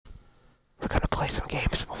play some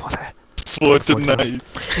games before that. Fortnite.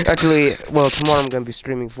 Actually, well, tomorrow I'm gonna be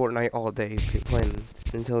streaming Fortnite all day, playing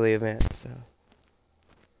until the event. So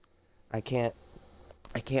I can't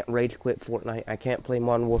rage quit Fortnite. I can't play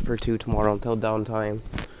Modern Warfare 2 tomorrow until downtime.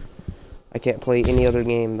 I can't play any other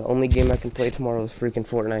game. The only game I can play tomorrow is freaking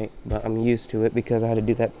Fortnite, but I'm used to it because I had to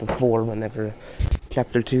do that before whenever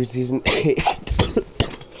Chapter 2 Season 8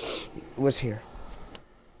 was here.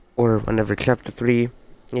 Or whenever Chapter 3,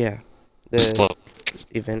 yeah, the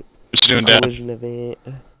event. What you doing, Dad? Event.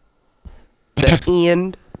 The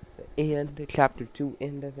end, the Chapter 2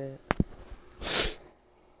 end event.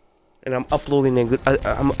 And I'm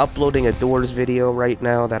uploading a Doors video right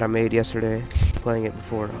now that I made yesterday, playing it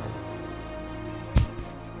before.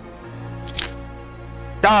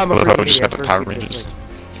 I'm a freaking just got the idiot. Power Rangers.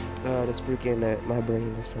 This freaking my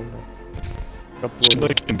brain is turned off. Should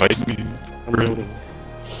like invite me? I'm loading.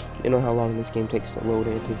 You know how long this game takes to load?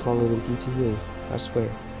 It takes longer than GTA. I swear.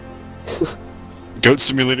 Goat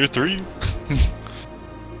Simulator 3.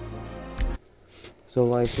 So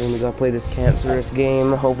live stream, we gotta play this cancerous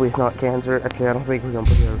game. Hopefully it's not cancer. Actually, I don't think we're gonna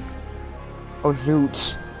play it. Oh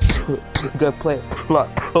shoot! We gotta play a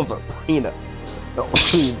plot of arena. Oh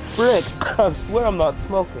frick! I swear I'm not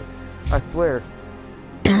smoking. I swear.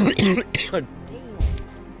 Damn.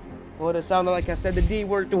 Well, it sounded like I said the D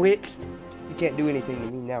word, Twitch. You can't do anything to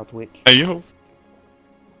me now, Twitch. Hey yo.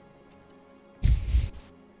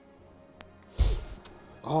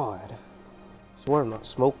 God. I swear I'm not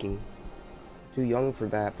smoking. Too young for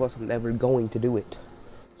that. Plus, I'm never going to do it.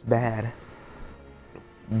 It's bad. It's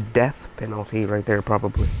death penalty right there,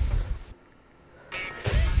 probably.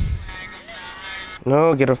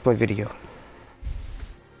 No, get off my video.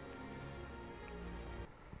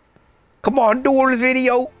 Come on, Doors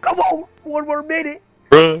video. Come on, one more minute.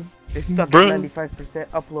 Bruh. It's stuck at 95%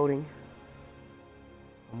 uploading.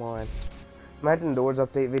 Come on. Imagine Doors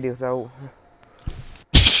update videos out.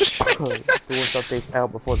 Doors updates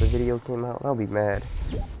out before the video came out. I'll be mad.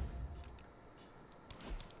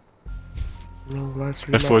 No, live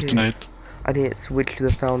stream. Fortnite. I didn't switch to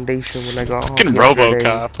the foundation when I got home. Fucking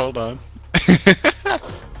RoboCop. Hold on.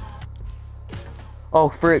 Oh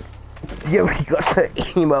frick! Yeah, we got the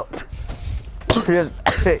emote. There's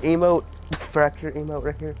emote, fracture emote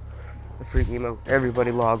right here. The freak emote.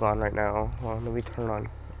 Everybody log on right now. Hold on, let me turn on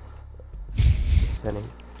setting.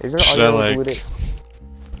 Is there audio included?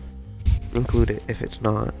 Include it if it's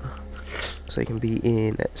not, so it can be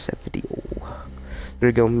in set video. There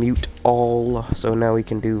we go. Mute all. So now we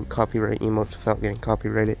can do copyright emotes without getting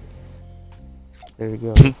copyrighted. There we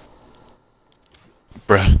go.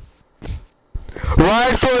 Bruh.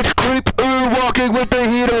 Right foot creep walking with the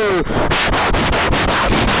heater.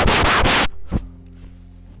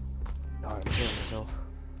 Oh, I'm killing myself.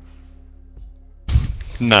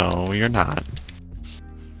 No, you're not.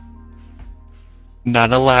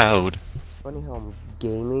 Not allowed. Funny how I'm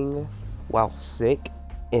gaming while sick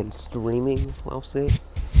and streaming while sick.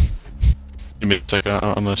 You made it's like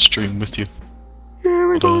I'm gonna stream with you. Yeah,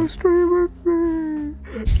 we're gonna stream with me.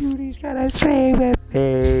 Judy's gonna stream with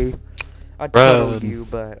me. I'd tell you,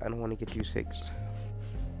 but I don't want to get you sick.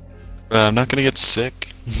 I'm not gonna get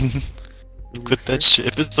sick. Quit that shit.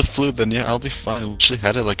 If it's the flu, then yeah, I'll be fine. I literally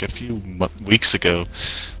had it like a few weeks ago.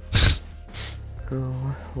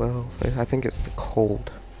 Oh, well, I think it's the cold,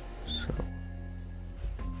 so...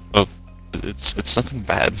 Oh, it's nothing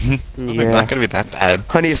bad. Yeah. Not gonna be that bad.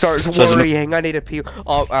 Honey, it starts worrying. I need to pee.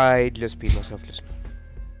 Oh, I just peed myself. Just...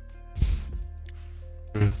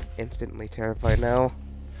 Instantly terrified now.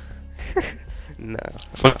 No.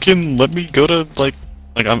 Fucking let me go to, like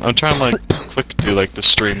I'm trying to, like, quick do, like, the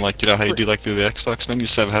stream, like, you know how you do, like, through the Xbox menu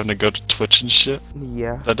instead of having to go to Twitch and shit?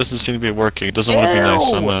 Yeah. That doesn't seem to be working. It doesn't want to be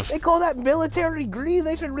nice enough. They call that military green?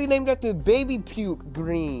 They should rename that to baby puke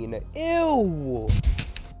green. Ew!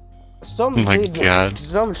 Some Oh my god.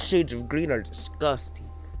 Some shades of green are disgusting.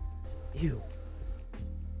 Ew.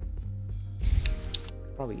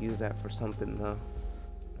 Probably use that for something, though.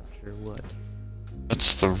 Not sure what.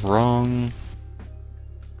 That's the wrong...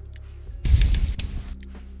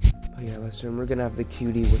 Oh yeah, listen, we're gonna have the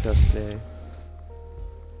cutie with us today.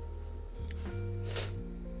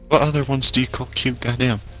 What other ones do you call cute?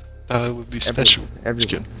 Goddamn. Thought it would be special.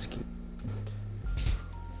 Everyone is cute.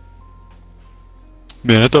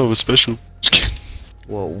 Man, I thought it was special. Just kidding.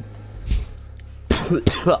 Whoa.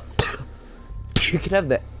 You can have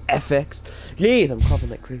the FX. Jeez, I'm coughing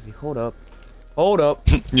like crazy. Hold up. Hold up.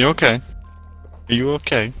 You okay? Are you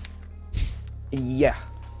okay? Yeah.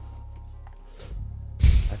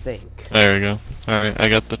 I think. There we go. Alright, I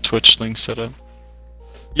got the Twitch link set up.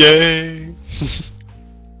 Yay!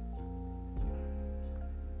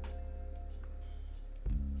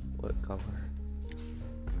 What color?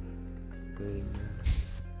 Green.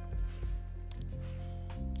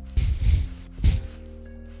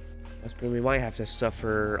 That's good. We might have to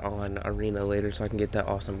suffer on Arena later so I can get that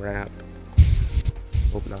awesome wrap.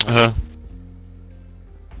 Hope not.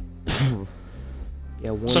 Yeah,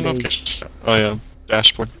 one day. Notification. Oh yeah,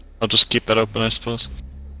 dashboard. I'll just keep that open, I suppose.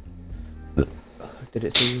 Did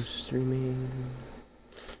it say you were streaming?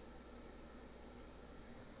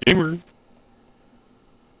 Gamer.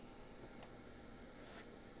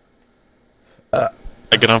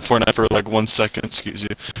 I get on Fortnite for like 1 second, excuse you.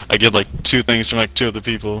 I get like 2 things from like 2 other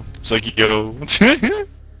people. It's like, yo.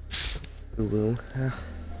 Ooh.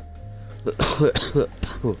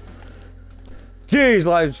 Jeez,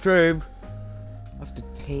 live stream! I have to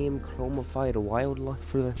tame chromified wildlife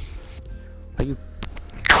for the... Are you...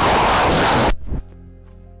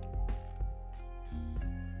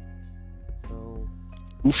 So...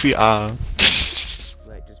 Oofy ah.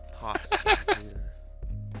 Like, just pop.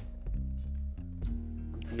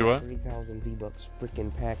 Do what? 3,000 V-Bucks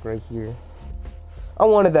freaking pack right here. I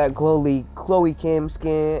wanted that Chloe Kim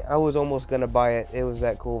skin. I was almost gonna buy it. It was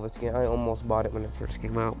that cool of a skin. I almost bought it when it first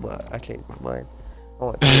came out, but I changed my mind. I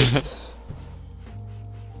want this.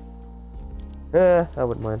 I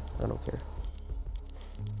wouldn't mind. I don't care.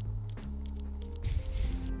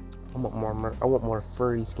 I want more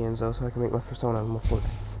furry skins though, so I can make my persona more Fortnite.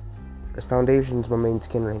 Because Foundation's my main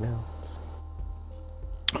skin right now.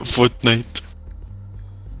 Fortnite.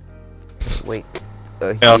 Wait.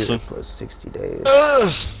 Awesome. Plus 60 days.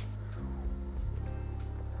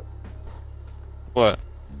 What?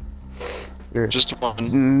 You're just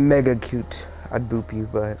one. Mega cute. I'd boop you,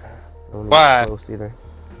 but I don't Why? close either.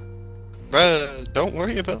 Bruh, don't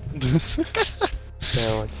worry about it.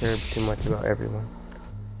 No, I care too much about everyone.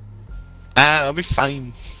 I'll be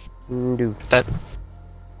fine. Dude. That.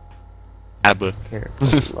 Abba. Care a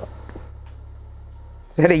lot.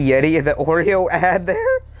 Is that a Yeti in the Oreo ad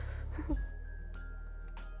there?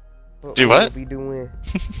 Do what? Be doing?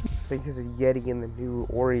 I think there's a Yeti in the new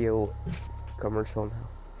Oreo commercial now.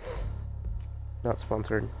 Not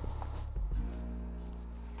sponsored.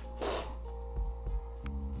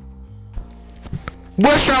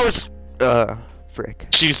 Wish I was. Frick.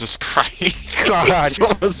 Jesus Christ. God.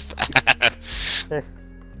 What was that?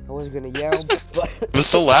 I was gonna yell, but It was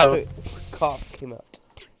so loud. Cough came out.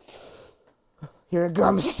 Here it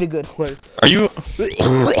comes, the good one. Are you?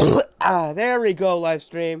 Ah, there we go, live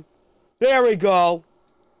stream. There we go.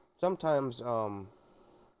 Sometimes,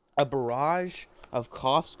 a barrage of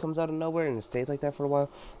coughs comes out of nowhere and it stays like that for a while.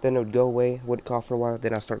 Then it would go away, would cough for a while,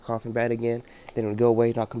 then I start coughing bad again. Then it would go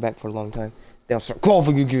away, not come back for a long time. Then I'll start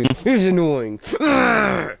coughing again. It's annoying.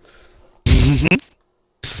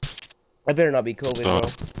 It better not be COVID, bro.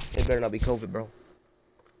 It better not be COVID, bro.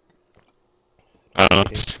 I don't know.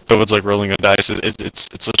 COVID's like rolling a dice.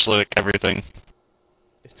 It's literally like everything.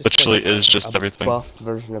 It's just Literally like is just everything. Buffed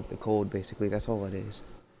version of the cold, basically. That's all it is.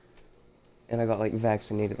 And I got like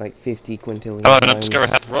vaccinated like 50 quintillion Oh, and I'm times. discovered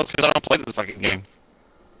half the world because I don't play this fucking game.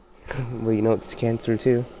 Well, you know it's cancer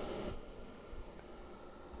too.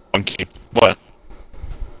 Monkey. What?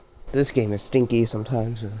 This game is stinky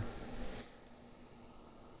sometimes.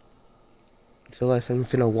 So last time I'm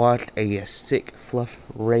finna watch a sick fluff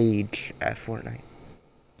rage at Fortnite.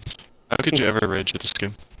 How could you ever rage at this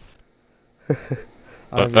game? I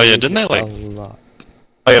Oh yeah, didn't they like? a lot.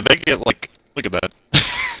 Oh yeah, they get like. Look at that.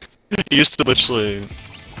 It used to literally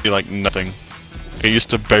be like nothing. It used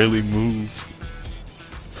to barely move.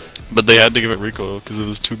 But they had to give it recoil because it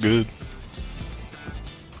was too good.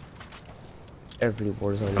 Every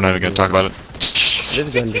Warzone. I'm not even gonna talk about it. This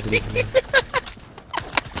gun doesn't even.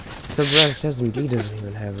 Subrush SMG doesn't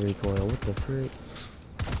even have recoil. What the frick?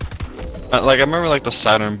 Like I remember like the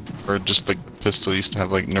Saturn or just like the pistol used to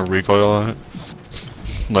have like no recoil on it.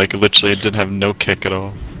 Like literally it didn't have no kick at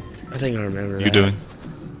all. I think I remember that. You doing?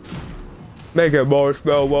 Make it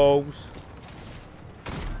marshmallows.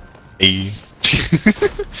 Hey.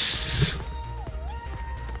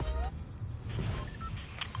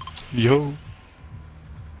 Yo. Is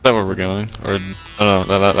that where we're going? Or oh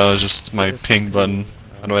no, that was just my ping button.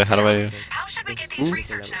 How do I How should we get these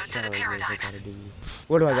research notes in a paradigm?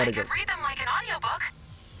 Where do I gotta go? could read them like an audiobook.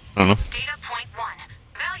 I don't know. Data point 1.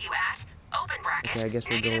 Value at open bracket. Okay, I guess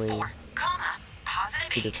we're negative going 4, comma, positive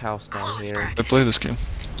to this 8, house down close here. bracket. I play this game.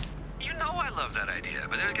 You know I love that idea,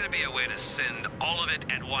 but there's gonna be a way to send all of it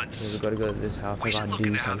at Okay, once. we gotta go to this house. I We should gotta look do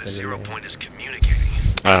into how the something 0 in there. point is communicating.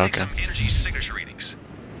 Ah, Take okay. some energy signature readings.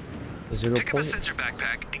 The 0 Pick up a point? sensor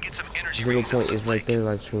backpack and get some energy 0 readings. that point look is right like- there,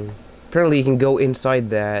 live stream. Apparently you can go inside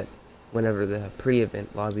that whenever the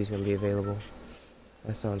pre-event lobby is gonna be available.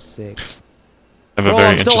 That sounds sick. I have a Bro, very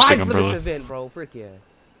I'm so interesting hyped for this umbrella. event, bro. Frick yeah.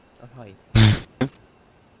 I'm hyped. It's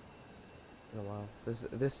been a while.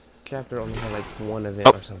 This chapter only had like one event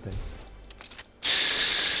Oh. or something.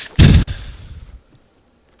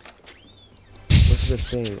 What's the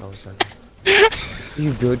thing? Oh, sorry.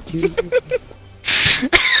 You good, cutie?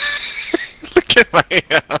 Look at my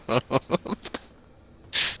health.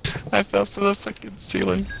 I fell to the fucking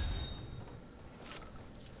ceiling.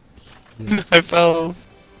 I fell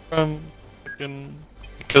from fucking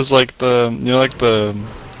because like like the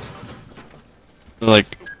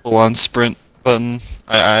like full on sprint button.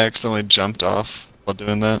 I accidentally jumped off while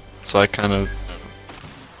doing that, so I kind of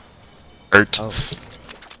hurt. Oh.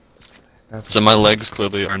 That's So my legs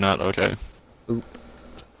clearly are not okay. Oop.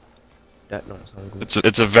 That don't sound good.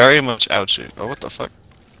 It's a very much ouchie. Oh, what the fuck?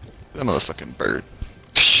 That motherfucking bird.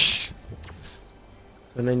 So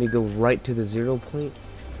then you go right to the 0 point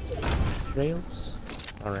rails?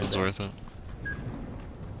 Alright. It's worth it.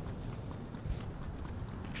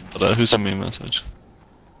 But who sent me a message?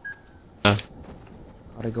 How'd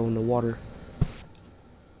I go in the water?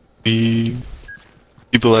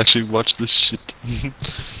 People actually watch this shit.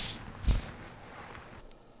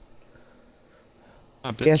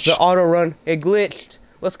 Ah, bitch. Yes, the auto run. It glitched.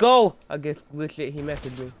 Let's go. I guess glitched it. He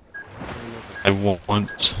messaged me. I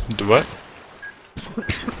want do what?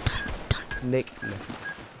 Nick messaged.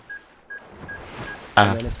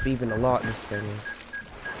 Ah. Man, it's beeping a lot. This thing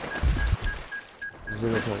is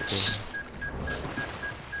 0 point.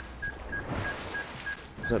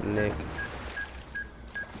 What's up, Nick?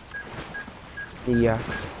 Yeah.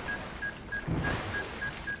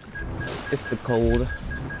 It's the cold.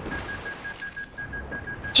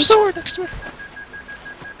 There's a word next to it.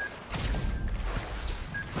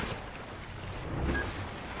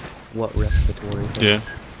 What respiratory thing? Yeah.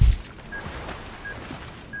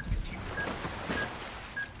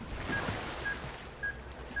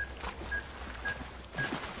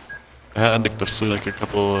 I had like the flu like a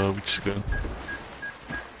couple weeks ago.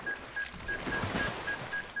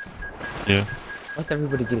 Yeah. Why's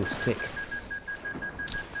everybody getting sick?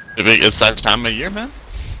 It's that time of year, man.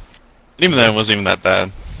 And even then, it wasn't even that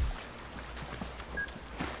bad.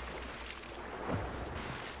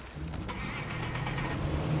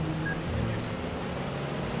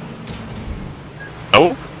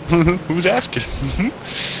 Oh, who's asking?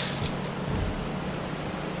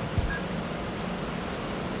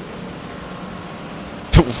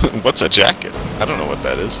 What's a jacket? I don't know what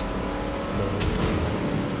that is.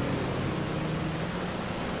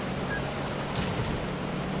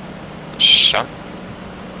 Shock.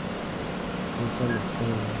 I'm from this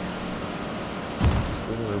thing. It's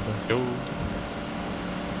horrible. Yo.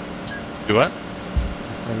 Do what?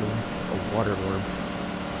 I'm finding a water orb.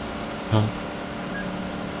 Huh?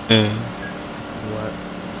 What?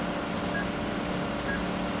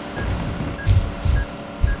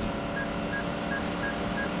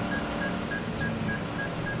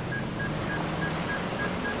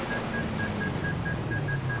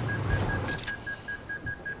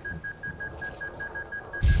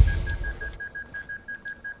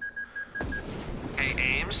 Hey,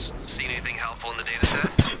 Ames, seen anything helpful in the data set?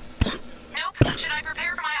 Nope. Should I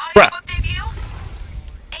prepare for my Bruh. audiobook debut?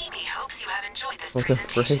 Amy hopes you have enjoyed this What the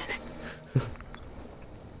presentation. frick?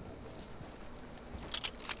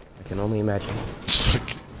 I can only imagine.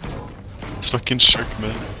 It's fucking shark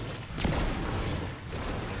man.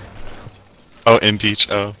 Oh, impeach.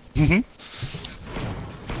 Oh.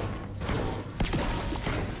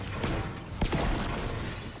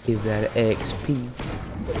 Give that XP.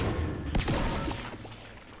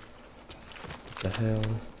 What the hell?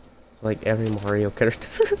 It's like every Mario character.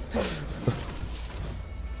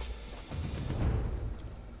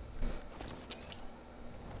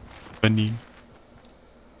 Funny.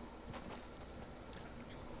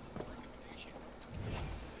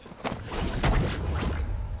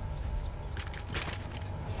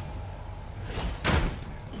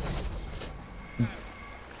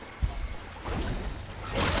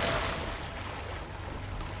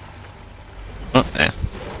 Oh, yeah.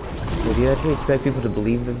 Would you actually expect people to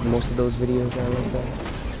believe that most of those videos are like that?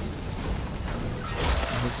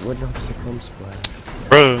 What drops the cum splash?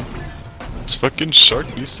 Bro, this fucking shark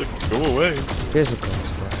needs to go away. Here's a cum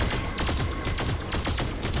splash.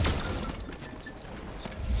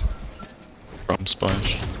 From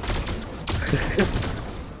splash.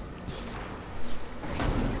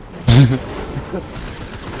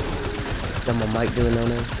 Is that my mic doing no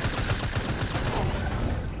name?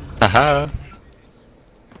 Haha.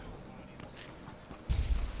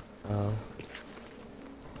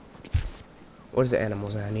 What is the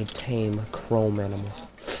animals? I need tame chrome animal.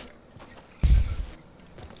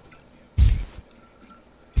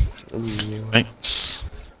 Ooh, Thanks.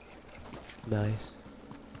 nice.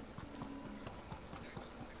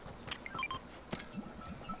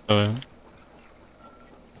 Oh, yeah.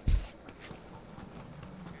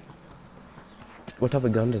 What type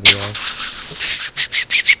of gun does he have?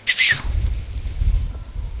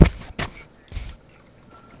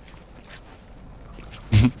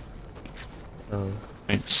 Oh.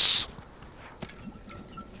 Thanks.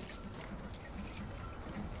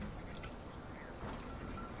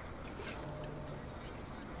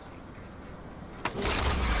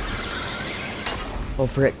 Oh,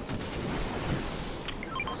 frick.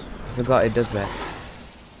 I forgot it does that.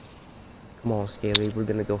 Come on, Scaly. We're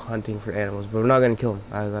gonna go hunting for animals, but we're not gonna kill them.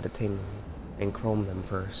 I gotta tame them and chrome them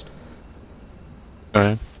first.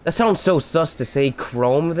 Alright. That sounds so sus to say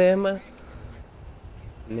chrome them.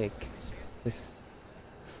 Nick. This.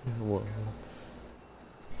 Whoa.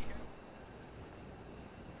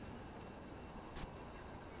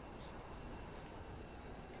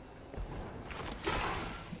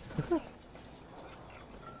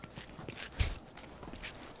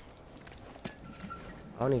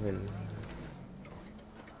 I don't even.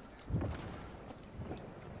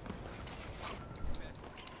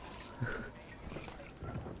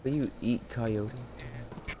 Will you eat coyote?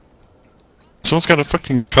 Someone's got a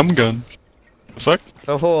fucking cum gun. The fuck?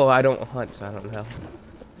 Oh, I don't hunt, so I don't know.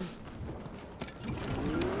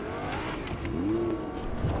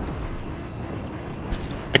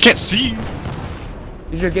 I can't see!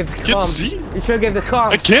 You should give the Can't comms. see? You should give the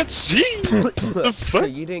comms. I can't see! The fuck?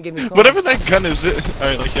 You didn't give me comms. Whatever that gun is,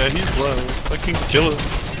 alright, like, yeah, he's low. Fucking kill him.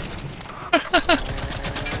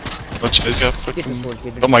 Watch, he's got Get this fucking. one,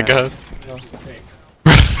 kid. Oh my god. No.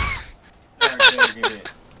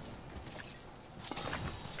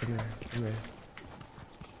 Come here, come here.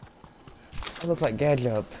 That looks like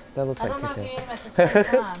Gadget. That looks I like don't know if you Kit ate them at the same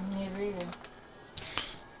time. You need to read it.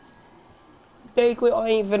 Hey, quit! I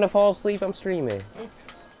ain't finna fall asleep. I'm streaming. It's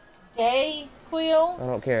gay quill. I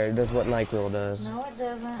don't care. It does what NyQuil does. No, it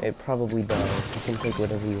doesn't. It probably does. You can take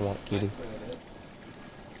whatever you want, kitty.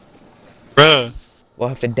 Bruh. We'll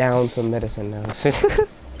have to down some medicine now.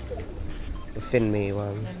 Defend me,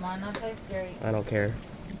 one. It might not taste great. I don't care.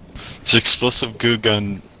 This explosive goo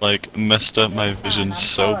gun, like, messed up my That's fine, vision I'm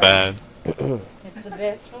so sorry. bad. It's the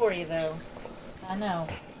best for you, though. I know.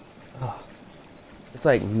 It's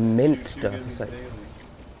like mint stuff. It's like,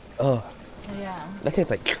 oh, Yeah. that tastes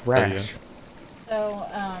like trash. So,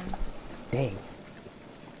 Dang.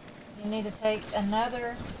 you need to take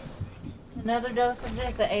another dose of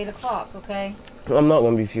this at 8 o'clock, okay? I'm not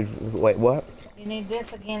gonna be fused. Wait, what? You need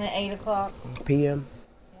this again at 8 o'clock. PM?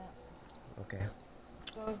 Yeah. Okay.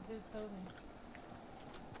 Go do coding.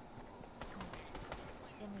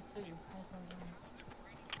 Give me 2.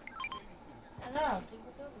 I know. Do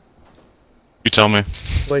the coding. You tell me.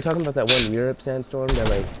 Well, you're talking about that one Europe sandstorm that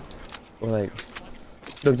like,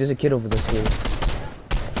 look, there's a kid over there too.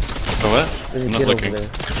 Oh, what? There's a I'm not kid looking. over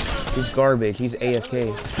there. He's garbage. He's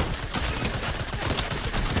AFK.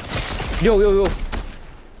 Yo, yo, yo!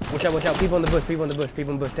 Watch out, watch out. People in the bush, people in the bush,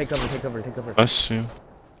 people in the bush. Take cover, take cover, take cover. I see.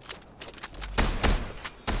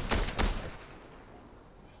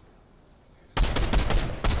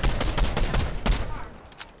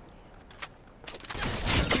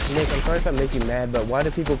 Nick, I'm sorry if I make you mad, but why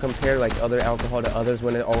do people compare like other alcohol to others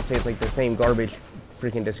when it all tastes like the same garbage,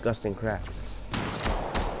 freaking disgusting crap?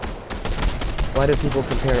 Why do people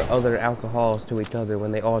compare other alcohols to each other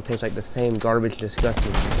when they all taste like the same garbage,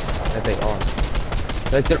 disgusting that they are?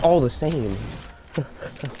 Like they're all the same.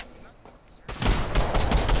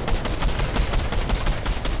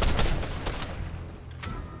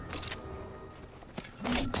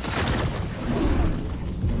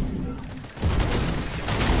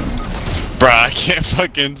 Bruh, I can't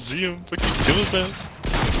fucking see him. Fucking kill his ass.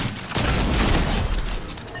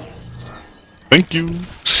 Thank you.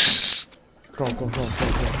 Come on, come on, come on, come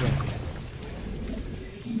on, come on.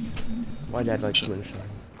 My dad likes moonshine.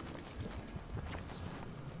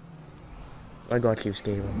 I got you,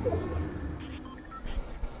 Scaler.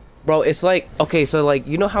 Bro, it's like, okay, so like,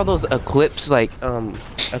 you know how those Eclipse, like,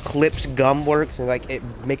 Eclipse gum works and like it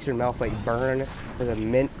makes your mouth like burn with a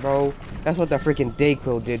mint, bro? That's what the freaking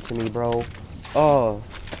Dayquil did to me, bro. Oh,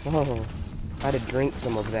 I had to drink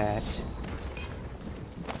some of that.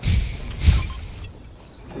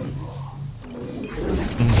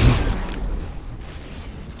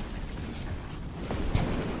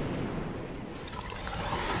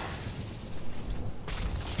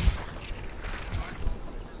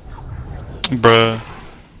 Bruh.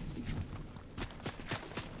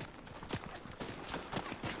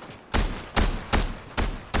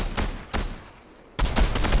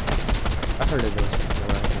 I heard of this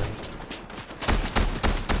before, I think.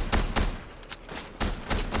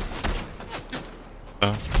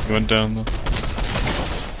 Oh, you went down though.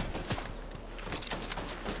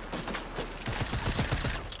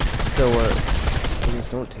 So, things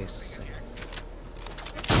don't taste the same.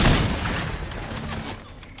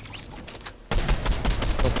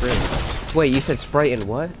 Oh, frick. Wait, you said Sprite and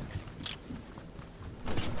what?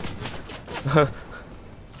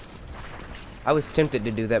 I was tempted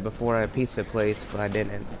to do that before I pizza place, but I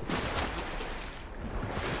didn't.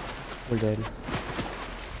 We're dead.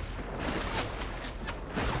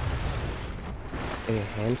 A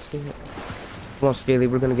handstand? Come on, Scaly,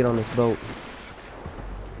 we're gonna get on this boat.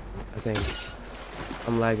 I think.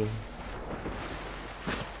 I'm lagging.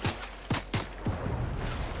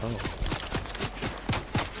 Oh.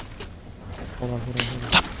 Hold on.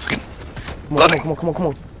 Stop fucking Come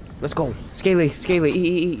on. Let's go. Scaly,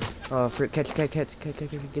 eat. Frick, catch. Get that.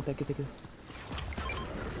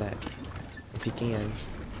 That. If you can.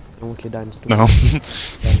 Don't want your diamonds. No.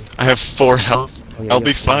 I have 4 health. Oh, yeah, I'll you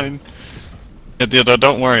be have 4. fine. Yeah,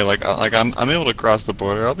 don't worry. Like I'm able to cross the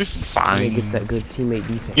border. I'll be fine. Get that good teammate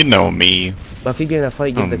defense. You know me. But if you get in a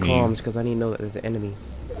fight, give the me. comms, because I need to know that there's an enemy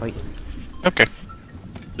fighting. Okay.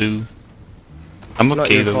 Blue. I'm Not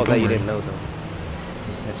okay your though. fault that Don't you worry. didn't know though.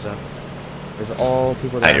 Just heads up. There's all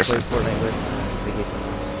people Ah, that I you're play fine. Fortnite with. They get comms.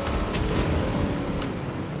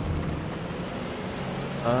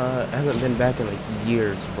 I haven't been back in like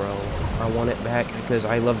years, bro. I want it back because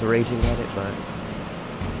I love the raging at it, but.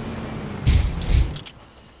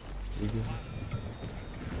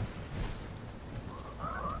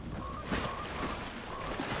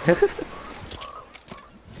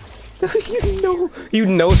 you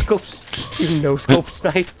know scopes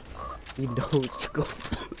snipe. You know scope.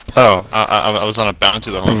 Oh, I was on a bounty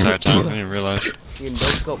the whole entire time. I didn't realize. You no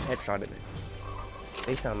scope headshot it.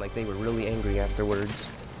 They sound like they were really angry afterwards.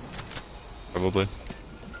 Probably.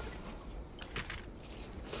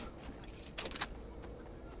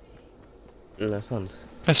 That sounds.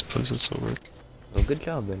 I suppose this will work. Well, good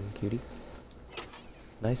job then, cutie.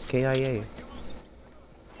 Nice KIA.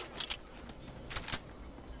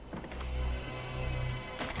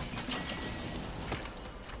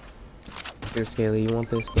 Here, Scaly, you want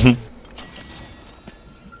this? Bro?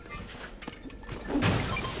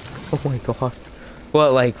 Oh my god.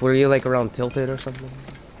 What, like, were you like around tilted or something?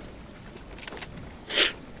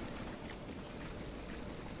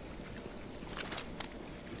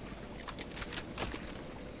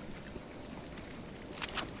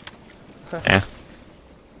 Yeah.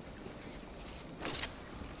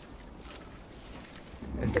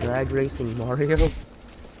 A drag racing Mario?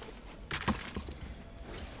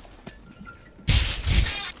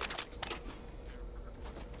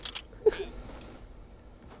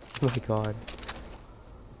 Oh my god.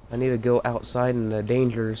 I need to go outside in the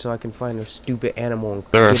danger so I can find a stupid animal and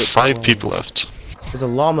There are get it 5 going. people left. There's a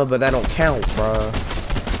llama, but that don't count, bruh.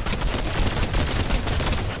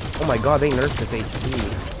 Oh my god, they nerfed this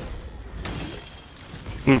HP.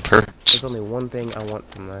 Perked. There's only one thing I want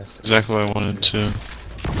from this. Exactly what I wanted to.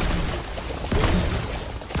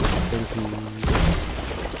 Thank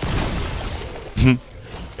you.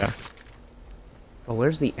 Yeah. Oh,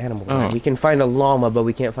 where's the animal? Oh. We can find a llama, but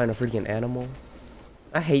we can't find a freaking animal.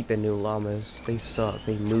 I hate the new llamas. They suck.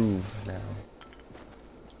 They move now.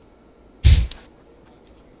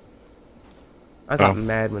 I got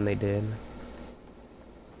mad when they did.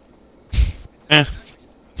 Eh.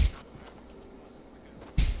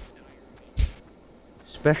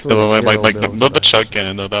 Especially The chug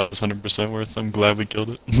cannon though, that was 100% worth. I'm glad we killed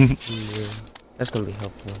it. Yeah, that's gonna be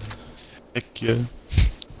helpful. Heck yeah.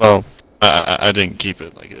 Well, I didn't keep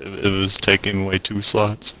it. Like it was taking away 2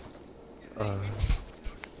 slots.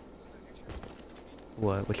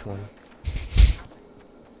 What? Which one?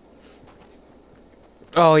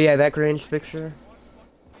 Oh yeah, that cringe picture.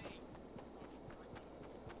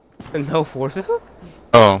 No Forza.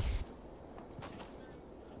 Oh.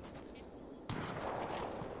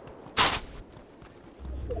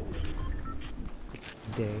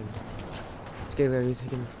 Dang. Scalar, he's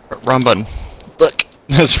taking. Wrong button. Look,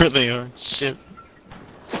 that's where they are. Shit.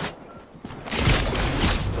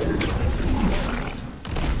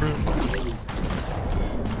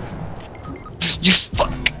 You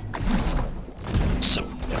fuck. So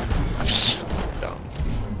dumb. I'm so dumb.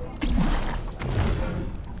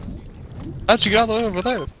 How'd you get all the way over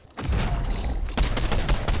there?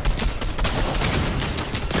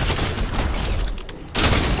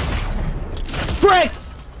 Frick!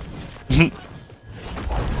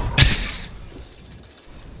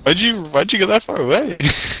 Why'd you get that far away?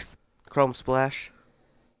 Chrome splash.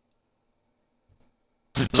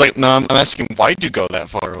 It's like, no, I'm asking why'd you go that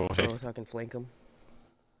far away? Oh, so I can flank him.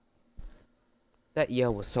 That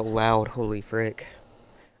yell was so loud, holy frick.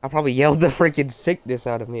 I probably yelled the freaking sickness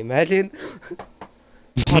out of me. Imagine.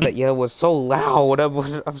 Oh, that yell was so loud.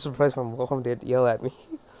 I'm surprised my mom didn't yell at me.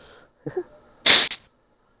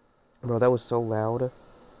 Bro, that was so loud.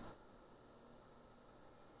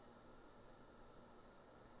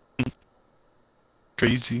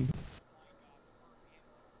 Crazy.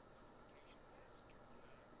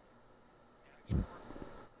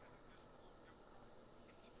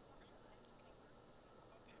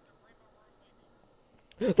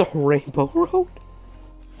 The Rainbow Road?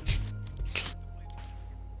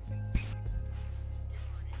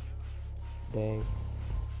 Dang.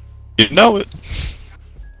 You know it.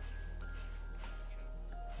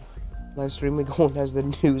 Live streaming going as the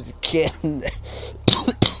new skin.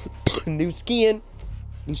 New skin.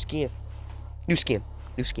 New skin. New skin.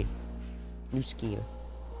 New skin. New skin.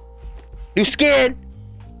 New skin!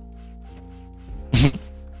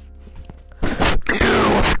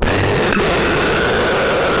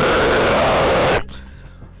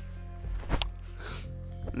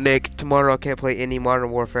 Nick, tomorrow I can't play any Modern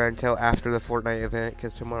Warfare until after the Fortnite event,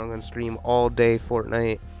 because tomorrow I'm going to stream all day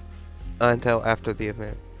Fortnite until after the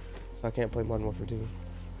event. So I can't play Modern Warfare 2.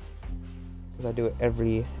 Because I do it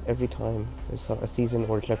every time it's a season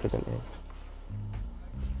or a chapter gonna end.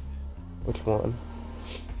 Which one?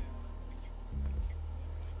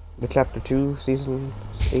 The chapter 2 season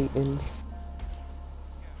 8 end?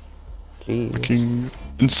 Jeez. Fucking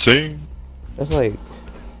insane. That's like...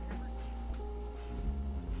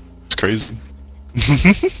 It's crazy.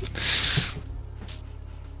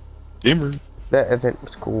 Gamer. That event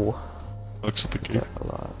was cool. Looks at the game. A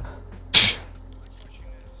lot.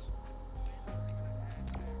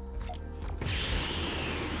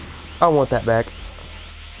 I want that back.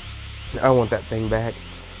 I want that thing back.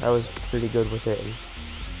 I was pretty good with it.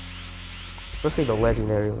 Especially the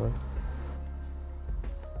legendary one.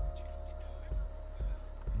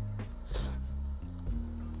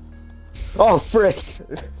 Oh, frick!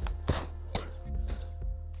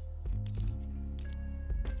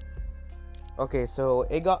 Okay, so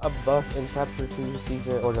it got a buff in chapter 2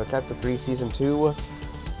 season, or no, chapter 3 season 2,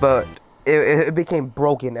 but it became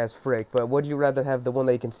broken as frick. But would you rather have the one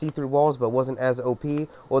that you can see through walls but wasn't as OP,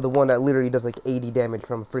 or the one that literally does like 80 damage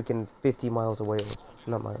from freaking 50 miles away?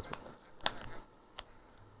 Not miles.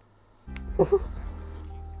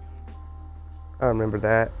 I remember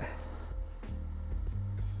that.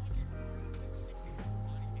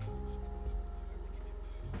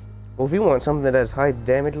 Well, if you want something that has high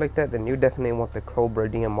damage like that, then you definitely want the Cobra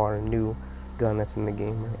DMR new gun that's in the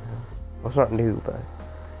game right now. Well, it's not new, but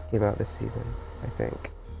came out this season, I think.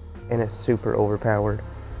 And it's super overpowered.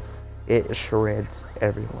 It shreds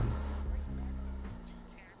everyone.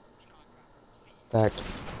 Fact.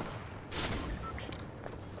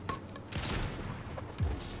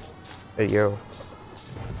 Hey, yo.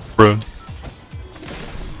 Bro.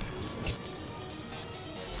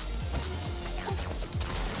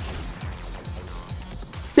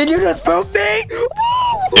 Did you just boot me?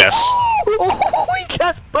 Yes. Oh, we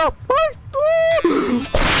just booped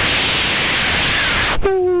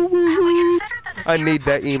I need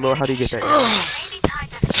that emo. How do you get that?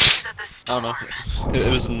 I don't know.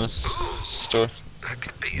 It was in the store.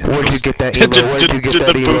 Where'd you get that emo? Where'd you get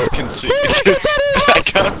that the emo? booth can see.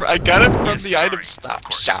 I got it from the item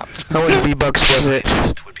shop. How many V-Bucks was it?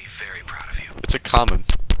 Would be very proud of you. It's a common.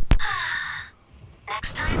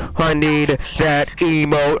 Next time. I need that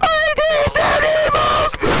emo. I need that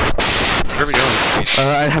emo. Where are we going?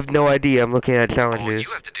 I have no idea. I'm looking at All challenges.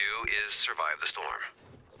 you have to do is survive the storm.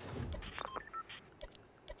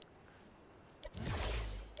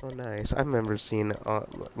 Oh, nice. I remember seeing a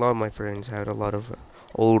lot of my friends had a lot of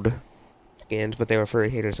old skins, but they were furry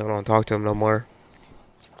haters, so I don't want to talk to them no more.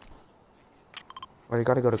 Or you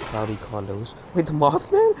gotta go to Cloudy Condos. Wait, the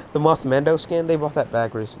Mothman? The Mothmando skin? They brought that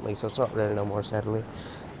back recently, so it's not rare no more, sadly.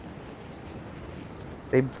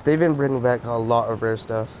 They've been bringing back a lot of rare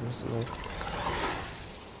stuff recently.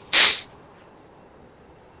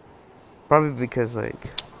 Probably because,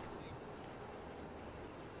 like...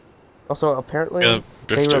 Also, apparently, Yeah,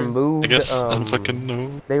 they Drifter, removed, I guess. I'm fucking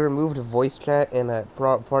no. they removed voice chat in a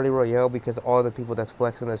Party Royale because all the people that's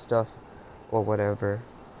flexing their stuff or whatever.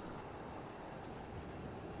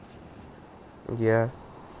 Yeah.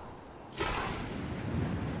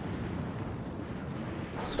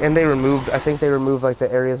 And they removed, I think they removed like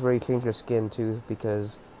the areas where you change your skin too,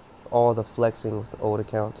 because all the flexing with old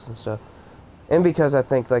accounts and stuff. And because I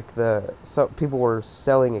think like some people were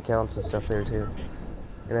selling accounts and stuff there too.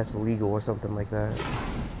 And that's illegal or something like that.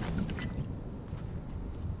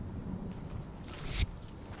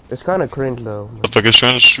 It's kind of cringe though. Motherfucker's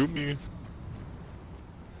trying to shoot me.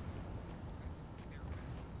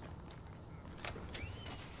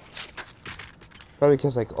 Probably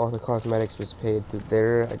because like all the cosmetics was paid through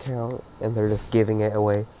their account, and they're just giving it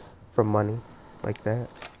away for money, like that.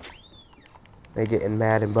 They're getting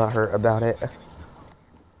mad and butthurt about it.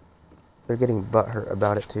 They're getting butthurt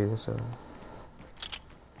about it too, so.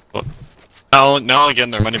 Well, now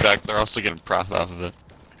again, their money back. They're also getting profit off of it.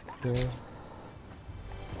 Yeah.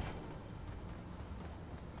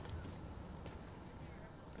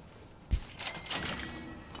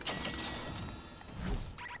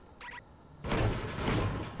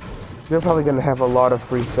 You're probably gonna have a lot of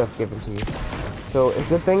free stuff given to you. So a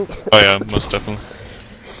good thing. Oh yeah, most definitely.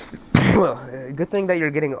 Well, a good thing that you're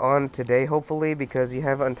getting on today, hopefully, because you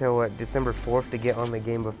have until what, December 4th to get on the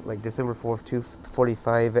game of like December 4th,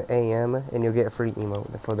 2:45 a.m. and you'll get a free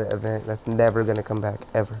emote for the event. That's never gonna come back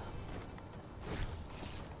ever.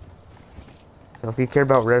 So if you care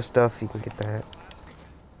about rare stuff, you can get that.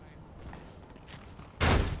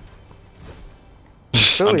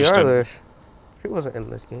 Billie Eilish, she wasn't in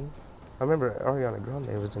this game. I remember Ariana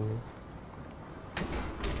Grande was in here.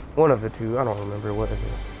 One of the two, I don't remember what it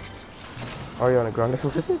is. Ariana Grande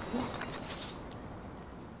was it?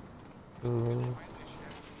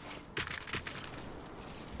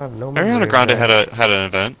 I have no memory Ariana of Grande that. had an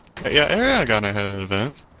event. Yeah, Ariana Grande had an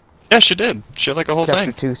event. Yeah, she did. She had like a whole Chapter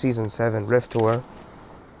thing. 2, Season 7, Rift Tour.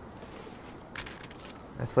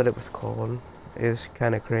 That's what it was called. It was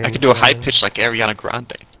kind of crazy. I could do a high pitch like Ariana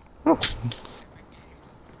Grande.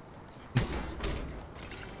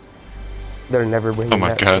 They're never bringing my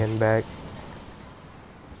that God. man back.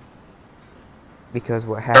 Because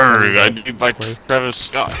what happened? I need like Travis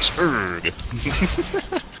Scott. Erg.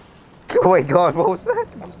 Oh my God, what was that?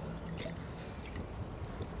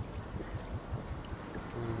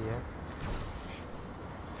 Yeah.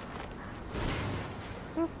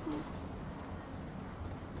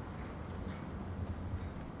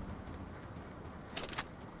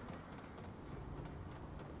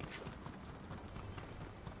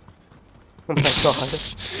 Oh my God.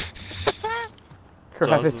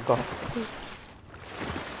 Travis Scott.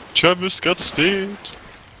 Travis Scott stayed.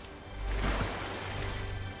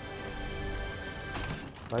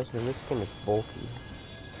 Listen, this game is bulky.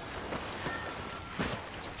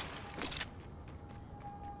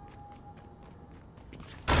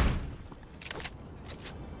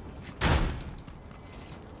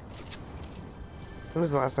 When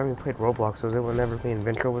was the last time you played Roblox? Was it whenever me and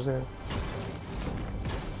Venture was there?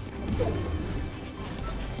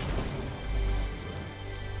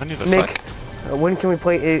 I need the Nick, fuck. when can we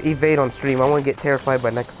play Evade on stream? I want to get terrified by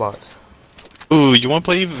next bots. Ooh, you wanna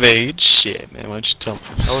play Evade? Shit, man, why don't you tell me?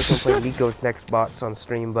 I was gonna play Nico's next bots on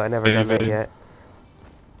stream, but I never done that yet.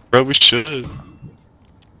 Bro, we should.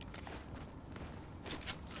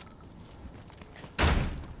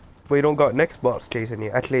 Well, you don't got next bots chasing you.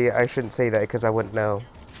 Actually, I shouldn't say that because I wouldn't know.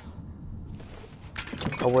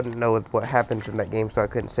 I wouldn't know what happens in that game, so I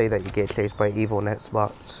couldn't say that you get chased by evil next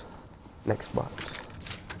bots. Next bots.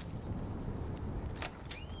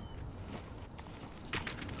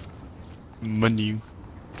 Money.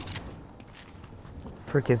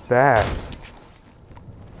 Frick is that?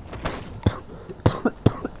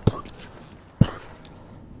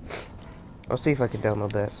 I'll see if I can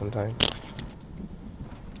download that sometime.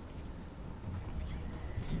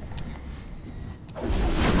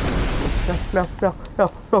 No.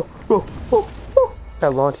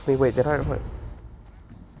 That launched me. Wait, did I? What?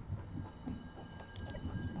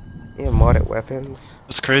 Yeah, modded weapons.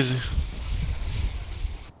 That's crazy.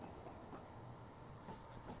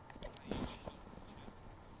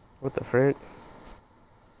 What the frick?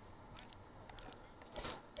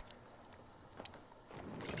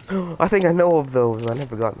 I think I know of those. I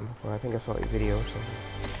never got them before. I think I saw a video or something.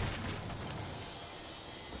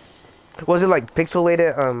 Was it like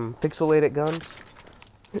pixelated guns?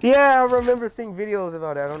 Yeah, I remember seeing videos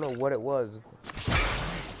about it. I don't know what it was.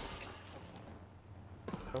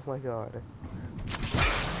 Oh my God.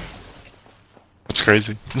 That's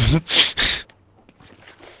crazy.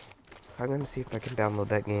 I'm gonna see if I can download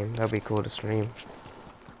that game. That'd be cool to stream.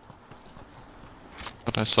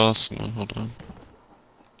 But I saw someone, hold on.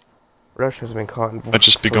 Rush has been caught in. I'd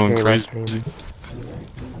just be going 4K crazy. live stream.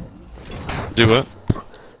 Do what?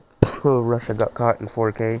 Russia got caught in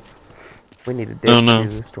 4K. We need a dip Oh, no.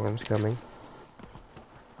 too. The storm's coming.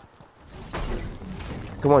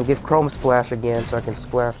 Come on, give Chrome Splash again so I can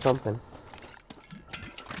splash something.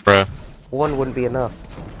 Bruh. One wouldn't be enough.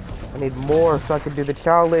 I need more so I can do the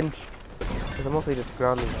challenge. Because I'm mostly just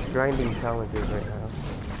grinding challenges right now.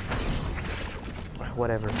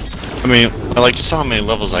 Whatever. I mean, you saw how many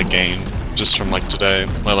levels I gained just from like today.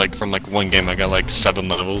 Like from like one game I got like 7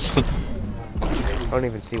 levels. don't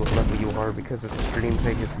even see what level you are because the stream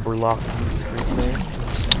thing is blocked on the screen there.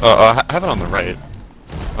 I have it on the right.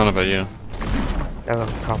 I don't know about you.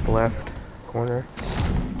 Top left corner.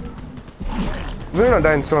 We're gonna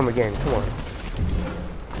die in storm again. Come on.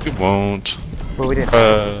 You won't. But we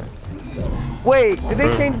didn't. Wait, did they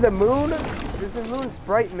change the moon? Is the moon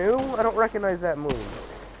sprite new? I don't recognize that moon.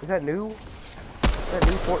 Is that new? Is that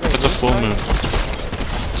new Fortnite? It's a full moon.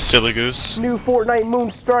 Silly goose. New Fortnite moon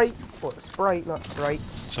sprite. Or sprite, not sprite.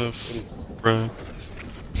 It's a bruh.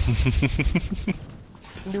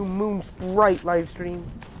 New moon sprite live stream.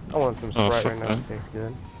 I want some sprite right now. It tastes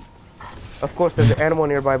good. Of course, there's an animal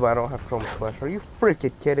nearby, but I don't have chrome flesh. Are you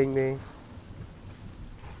freaking kidding me?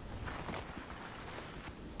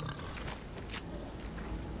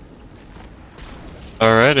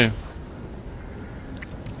 Alrighty.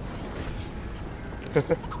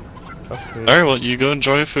 Okay. Alright, well, you go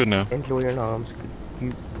enjoy your food now. Enjoy your noms.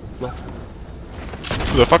 You. Who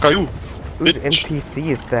the fuck are you? Whose Bitch.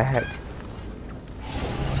 NPC is that?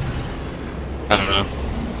 I don't know.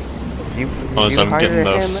 You Unless I'm getting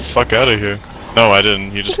the fuck out of here. No, I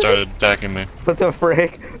didn't. He just started attacking me. What the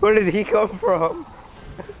frick? Where did he come from?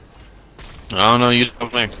 I don't know, you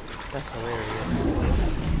told me. That's hilarious.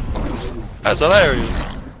 That's hilarious.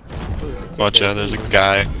 Watch out, there's a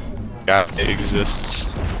guy. Guy exists.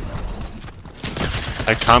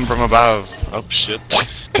 I come from above. Oh shit.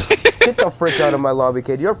 Get the frick out of my lobby,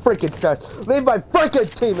 kid. You're freaking trash. Leave my freaking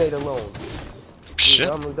teammate alone. Shit.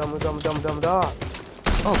 Dumb.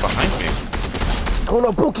 Oh, behind me.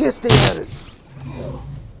 Kono Bukiste at it.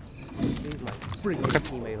 Leave my freaking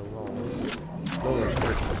teammate alone. No one's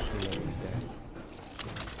freaking teammate like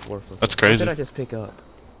that. Worthless. That's crazy. What did I just pick up?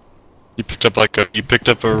 You picked up like a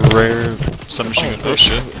rare submachine gun. Oh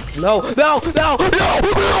shit. No!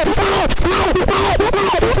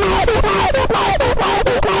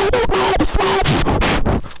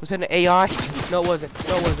 Was that an AI? No, it wasn't.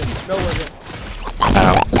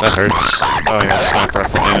 Ow, that hurts. Oh yeah, sniper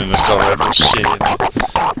rifle and an assault rifle. Shit.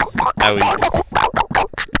 Owie.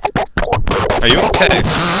 Are you okay?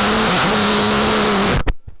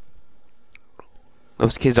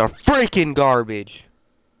 Those kids are freaking garbage.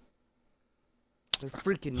 They're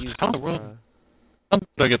freaking useless. How in the world? How did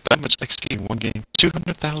I get that much XP in one game?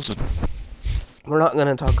 200,000. We're not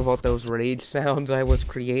gonna talk about those rage sounds I was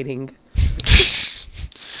creating.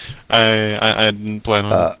 I didn't plan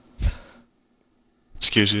on.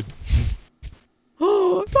 Excuse you.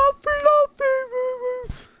 Oh, not for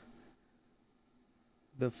nothing.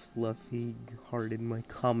 The fluffy heart in my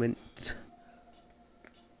comment.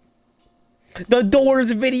 The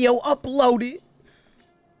Doors video uploaded.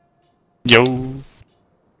 Yo.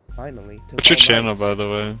 Finally. What's your channel, by the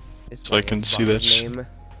way? So I can see that shit. Name.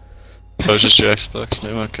 Oh, it's just your Xbox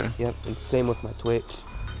name? Okay. Yep, and same with my Twitch.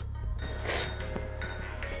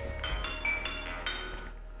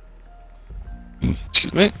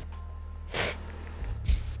 Excuse me?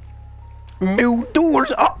 New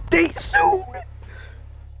Doors update soon!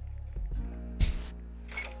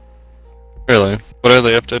 Really? What are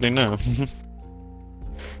they updating now?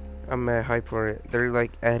 I'm hyped for it. They're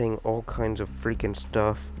like adding all kinds of freaking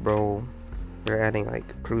stuff, bro. They're adding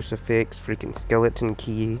like crucifix, freaking skeleton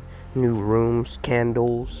key, new rooms,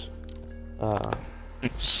 candles,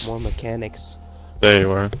 more mechanics. There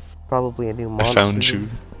you are. Probably a new monster. I found you.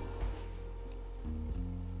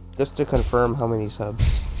 Just to confirm how many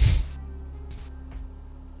subs.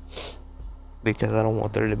 Because I don't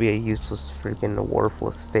want there to be a useless, freaking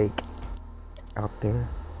worthless fake out there.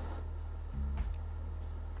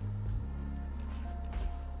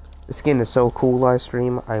 The skin is so cool, live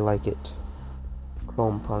stream. I like it.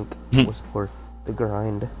 Chrome Punk was worth the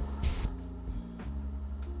grind.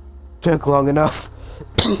 Took long enough.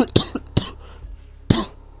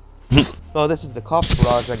 Oh, this is the cough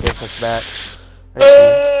barrage. I guess that's that.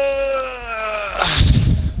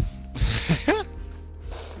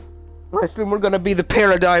 Live stream, we're gonna be the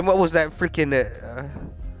paradigm. What was that freaking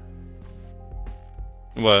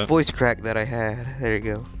what? Voice crack that I had? There you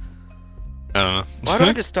go. I don't know. Why do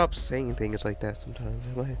I just stop saying things like that sometimes?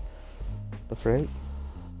 Am I the frick?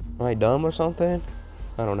 Am I dumb or something?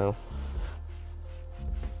 I don't know.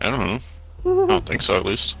 I don't know. I don't think so, at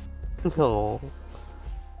least. Oh,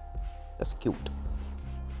 that's cute.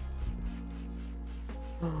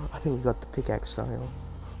 I think we got the pickaxe style.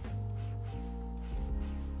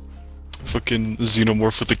 Fucking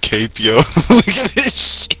xenomorph with a cape, yo. Look at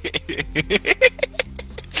this shit.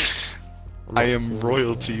 I am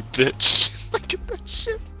royalty, bitch. Look at that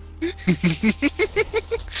shit.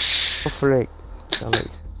 Oh, frick.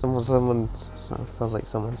 Sounds like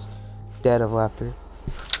someone's dead of laughter.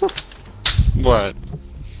 What?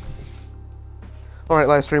 Alright,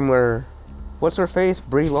 live stream where... What's her face?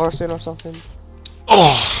 Brie Larson or something?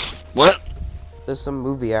 Oh, what? There's some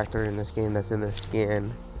movie actor in this game that's in this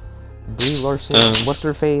skin. Brie Larson, what's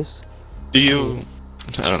her face? Do you...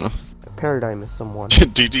 I don't know. Paradigm is someone.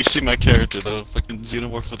 Did you see my character though? Fucking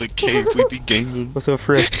xenomorph with a cave, we be gaming. What's up,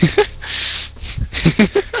 Frick?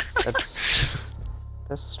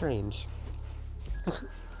 That's strange.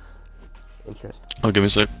 Interesting. Oh, give me a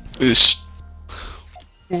sec. Ish.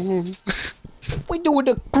 We doing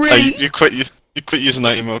the gritty. You quit using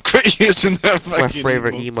that emote. Quit using that fucking My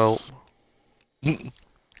favorite emote.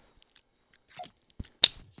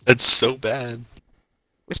 It's so bad.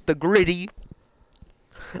 It's the gritty.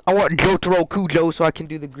 I want Jotaro Kujo so I can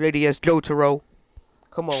do the gritty as Jotaro.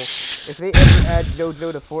 Come on. If they ever add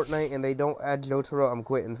JoJo to Fortnite and they don't add Jotaro, I'm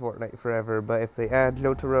quitting Fortnite forever. But if they add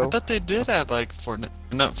Jotaro... I thought they did add like Fortnite.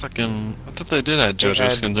 Not fucking... I thought they did add JoJo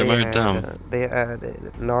skins. I might down. They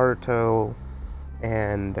added Naruto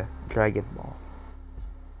and Dragon Ball.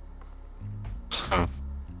 Huh.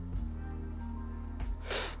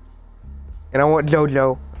 And I want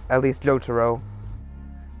JoJo. At least Jotaro.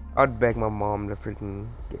 I'd beg my mom to freaking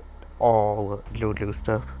get all JoJo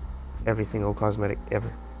stuff. Every single cosmetic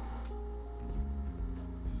ever.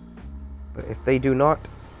 But if they do not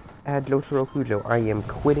add Jotaro Kujo, I am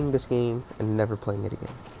quitting this game and never playing it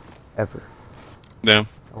again. Ever. Yeah.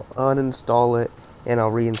 I'll uninstall it and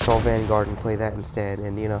I'll reinstall Vanguard and play that instead.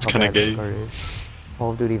 And you know how bad Vanguard is.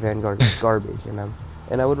 Call of Duty Vanguard is garbage, and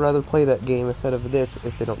I would rather play that game instead of this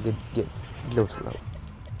if they don't get Jotaro.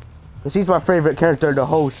 Because he's my favorite character in the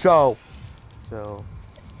whole show. So...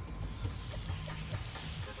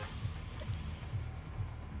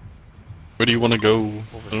 Where do you want to go?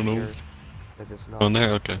 Over I don't know. It's not, On there?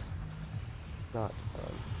 Okay. It's not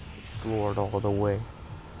explored all the way.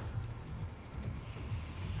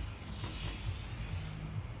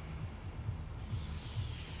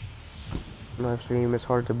 Live stream, it's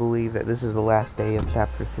hard to believe that this is the last day of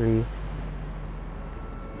chapter 3.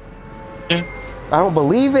 Yeah. I don't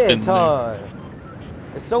believe it, Todd!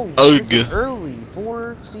 It's so early.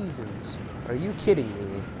 4 seasons. Are you kidding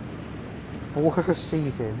me? 4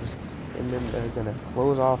 seasons. And then they're gonna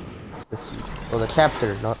close off the season. Well, the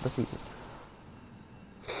chapter, not the season.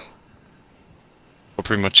 Well,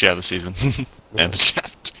 pretty much, yeah, the season. And the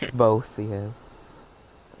chapter. Both, yeah.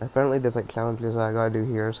 Apparently there's like challenges I gotta do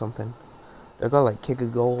here or something. I gotta like kick a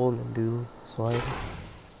goal and do slide.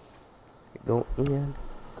 Go in.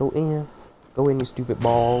 Go in. Go in, you stupid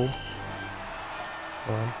ball.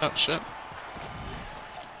 Oh, shit.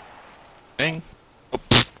 Dang. Oh,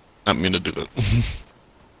 pfft. Not mean to do that.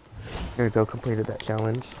 There we go, completed that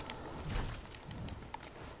challenge.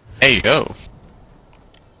 Hey, yo.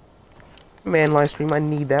 Man, live stream, I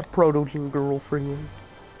need that proto-gym girlfriend.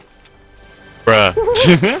 Bruh.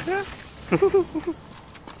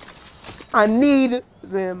 I need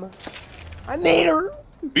them. I need her.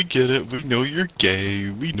 We get it. We know you're gay.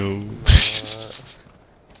 We know.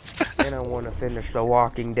 And I want to finish The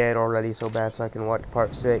Walking Dead already so bad so I can watch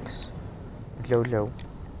part 6. JoJo.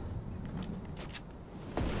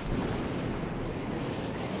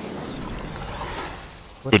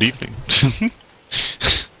 Good evening.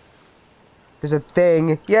 There's a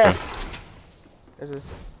thing. Yes. There's a.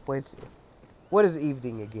 Wait. What is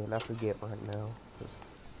evening again? I forget right now.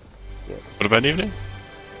 Yes. What about evening?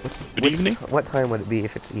 Good evening? What time would it be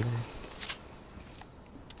if it's evening?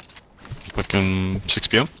 Fucking 6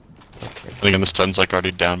 p.m. Okay. And again, the sun's like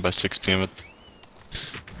already down by 6 p.m.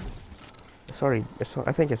 Sorry,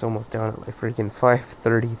 I think it's almost down at like freaking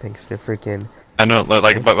 5:30 thanks to freaking. I know,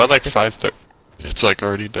 like by like 5:30, it's like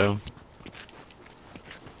already down.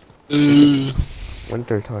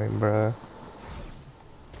 Winter time, bruh.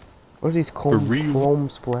 Where's these chrome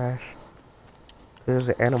splash? There's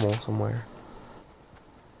an animal somewhere.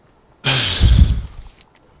 Do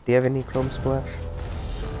you have any chrome splash?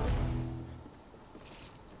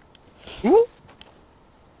 Ooh.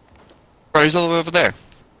 Bro, he's all the way over there.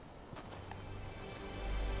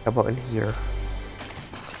 How about in here?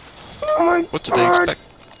 Oh my What did they expect?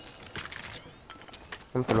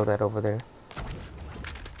 I'm gonna throw that over there.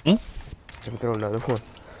 Hmm? I'm throw another one.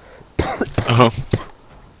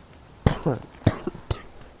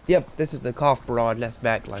 Yep, this is the cough broad. Let's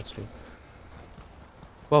back live stream.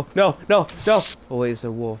 Well, no. Oh, wait, it's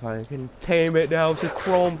a wolf. I can tame it now. It's a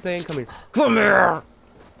chrome thing. Come here. Come here!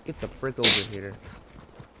 Get the frick over here.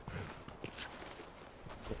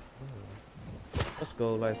 Let's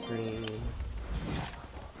go live stream.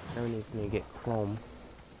 Now we need to get chrome.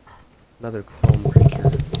 Another chrome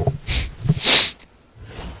creature.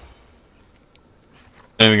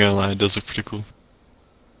 I ain't gonna lie, it does look pretty cool.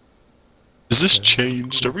 Is this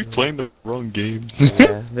changed? Are we playing the wrong game?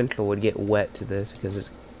 Yeah, Ventral would get wet to this because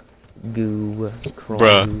it's goo, chrome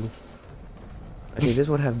Bruh. goo. Okay, this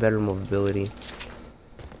would have better mobility. So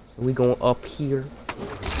we going up here.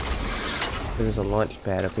 There's a launch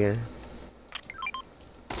pad up here.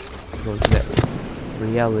 Going to that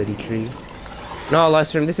reality tree. No,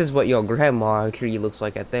 Lester, this is what your grandma tree looks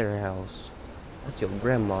like at their house. That's your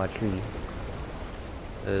grandma tree.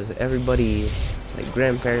 Cause everybody, like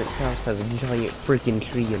grandparents' house, has a giant freaking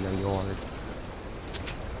tree in their yard.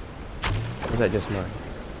 Or was that just mine?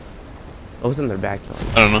 Oh, it was in their backyard.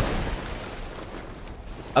 I don't know.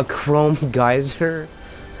 A chrome geyser?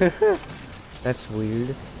 That's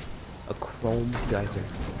weird. A chrome geyser.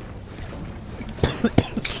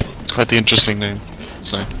 It's quite the interesting name.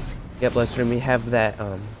 So. Yep, Lester, we have that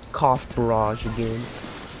cough barrage again.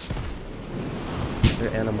 Is there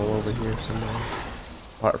an animal over here somewhere?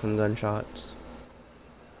 Apart from gunshots.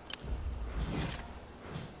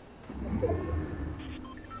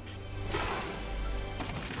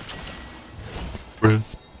 Bruh.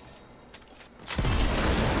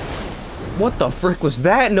 What the frick was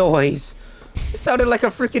that noise? It sounded like a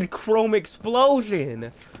freaking chrome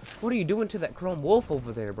explosion. What are you doing to that chrome wolf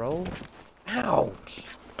over there, bro? Ouch.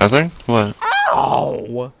 Nothing? What?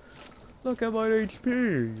 Ow! Look at my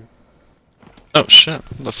HP. Oh shit.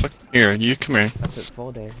 What the fuck? Here, you come here. I took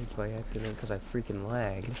fall damage by accident because I freaking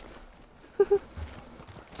lagged.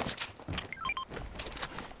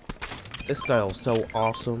 This style's so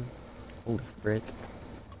awesome. Holy frick.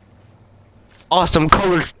 Awesome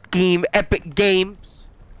color scheme, epic games.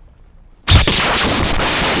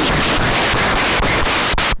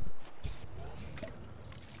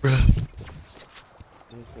 Bruh.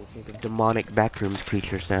 I'm just gonna think of demonic backrooms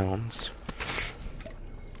creature sounds.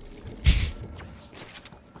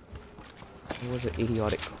 What was an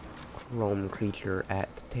idiotic chrome creature at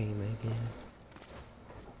tame again?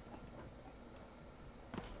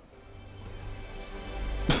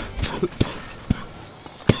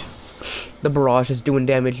 The barrage is doing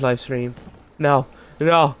damage, live stream. No,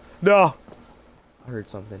 no, no! I heard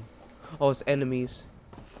something. Oh, it's enemies.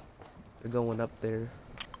 They're going up there.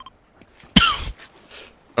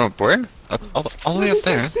 Oh, where? All the way up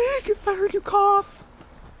there. Sick. I heard you cough.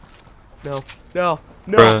 No, no,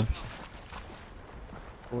 no! Bruh.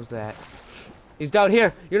 What was that? He's down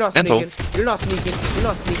here. You're not Mental. sneaking. You're not sneaking. You're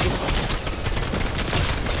not sneaking.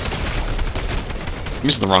 I'm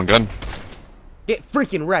using the wrong gun. Get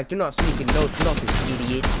freaking wrecked. You're not sneaking. No, nothing,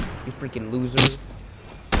 idiot. You freaking loser.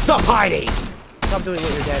 Stop hiding. Stop doing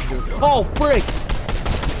what your dad's doing. Oh, frick!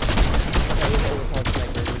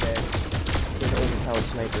 There's an overpowered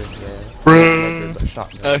sniper. Yeah. Bruh. Sniper, but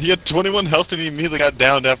shotgun. He had 21 health and he immediately got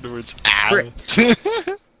downed afterwards. Ow. Frick.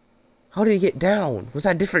 How did he get down? Was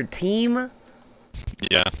that a different team?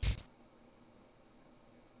 Yeah.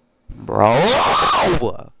 Bro!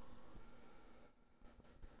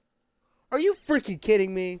 Are you freaking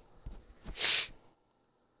kidding me?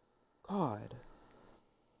 God.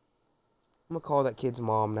 I'm gonna call that kid's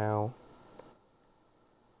mom now.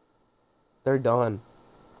 They're done.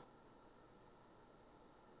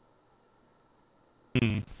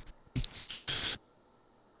 Hmm.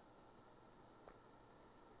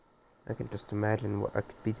 I can just imagine what I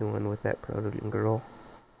could be doing with that prototype girl.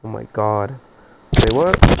 Oh my god. Wait,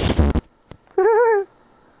 what?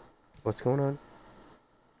 What's going on?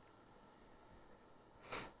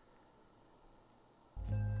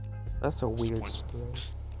 That's a weird spray.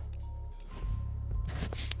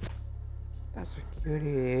 That's a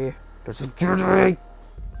cutie. That's a cutie!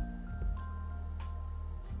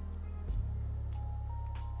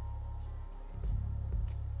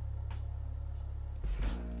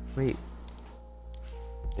 Wait.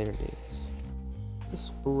 There it is. The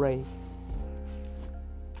spray.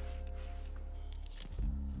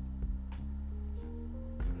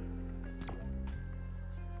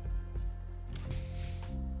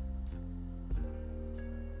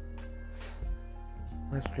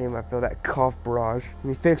 My stream, I feel that cough barrage. Let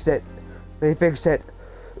me fix it. Let me fix it.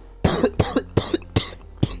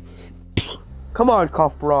 Come on,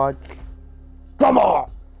 cough barrage. Come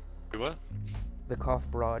on! What? The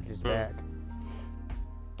cough barrage is back.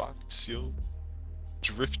 Fox, yo.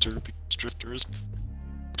 Drifter, because Drifter is.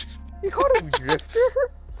 You called him Drifter?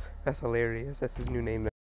 That's hilarious. That's his new name.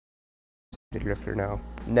 The Drifter now.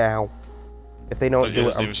 Now. If they don't do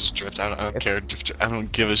his it, name is just Drift. I don't care. Drifter. I don't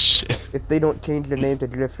give a shit. if they don't change the name to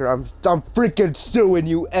Drifter, I'm freaking suing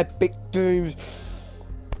you, Epic Games.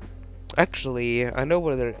 Actually, I know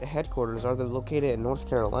where their headquarters are. They're located in North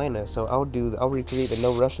Carolina, so I'll recreate the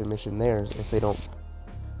No Russian mission there if they don't.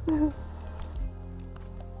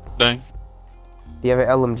 Dang. Do you have an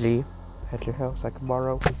LMG? at your house I could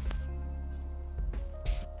borrow.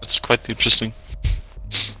 That's quite interesting.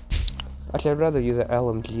 Actually, I'd rather use an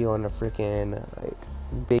LMG on a freaking like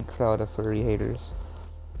big crowd of furry haters.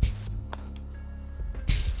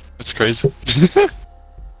 That's crazy.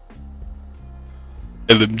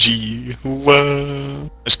 LMG. Whoa. I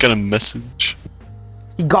just got a message.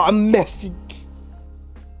 You got a message.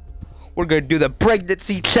 We're gonna do the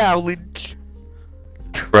pregnancy challenge.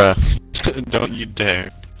 Bruh. Don't you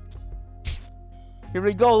dare. Here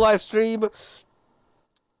we go, live stream.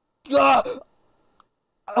 Ah!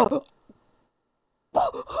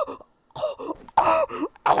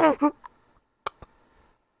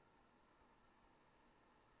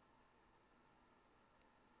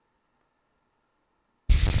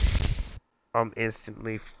 I'm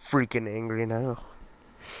instantly freaking angry now.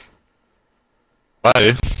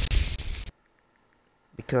 Why?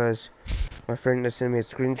 Because my friend just sent me a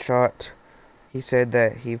screenshot. He said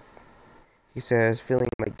that he says feeling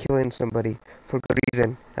like killing somebody for good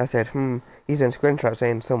reason. I said, He sent a screenshot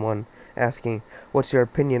saying someone asking, what's your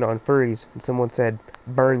opinion on furries? And someone said,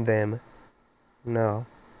 burn them. No,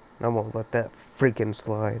 I won't let that freaking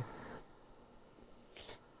slide.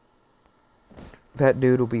 That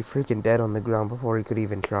dude will be freaking dead on the ground before he could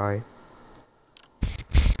even try.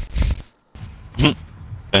 Okay.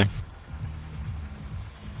 I'm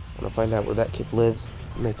gonna find out where that kid lives.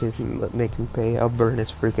 Make him pay. I'll burn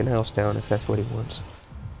his freaking house down if that's what he wants.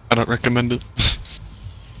 I don't recommend it.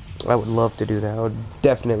 I would love to do that. I would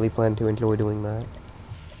definitely plan to enjoy doing that.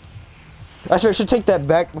 Actually, I should take that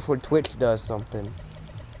back before Twitch does something.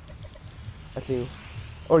 Actually,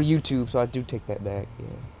 or YouTube, so I do take that back, yeah.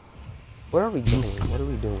 Where are we going? What are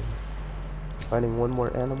we doing? Finding one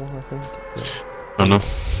more animal, I think? Yeah. I don't know.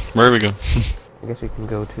 Where do we go? I guess we can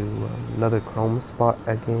go to another Chrome spot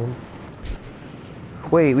again.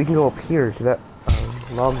 Wait, we can go up here to that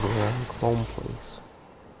log Chrome place.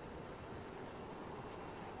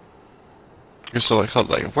 So like,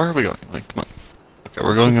 where are we going? Like, come on. Okay,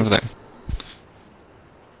 we're going over there.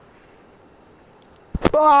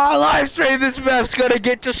 Ah, live stream! This map's gonna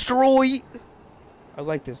get destroyed! I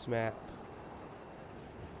like this map.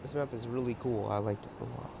 This map is really cool. I liked it a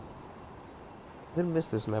lot. I'm gonna miss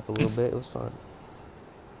this map a little bit. It was fun.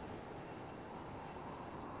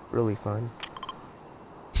 Really fun.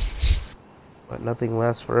 But nothing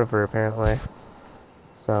lasts forever, apparently.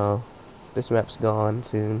 So, this map's gone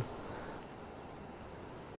soon.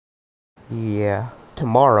 Yeah.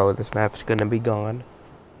 Tomorrow, this map's gonna be gone.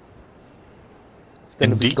 It's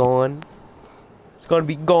gonna be gone. It's gonna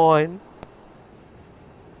be gone.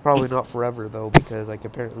 Probably not forever, though, because, like,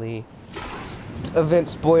 apparently... Event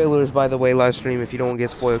spoilers, by the way, live stream. If you don't want to get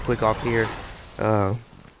spoiled, click off here.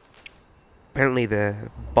 Apparently the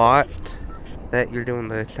bot that you're doing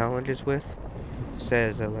the challenges with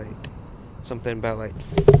says that, like, something about, like,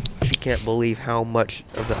 she can't believe how much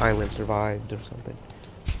of the island survived or something.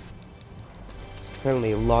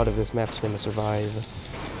 Apparently a lot of this map's gonna survive.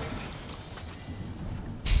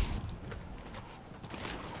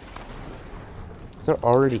 Is there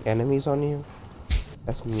already enemies on you?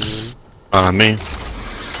 That's mean. On me.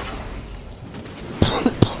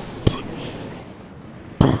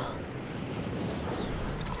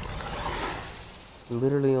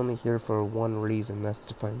 Literally only here for one reason, that's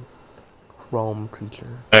to find Chrome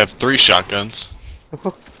creature. I have 3 shotguns.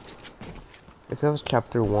 If that was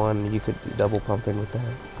chapter 1, you could double pump in with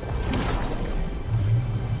that.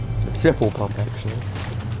 It's a triple pump, actually.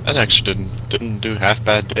 That actually didn't do half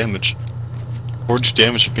bad damage. 40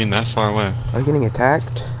 damage for being that far away. Are you getting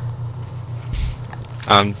attacked?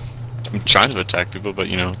 I'm trying to attack people, but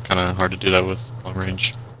you know, kind of hard to do that with long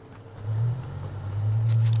range.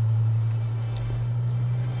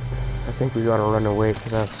 I think we gotta run away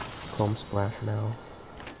because that's Chrome Splash now.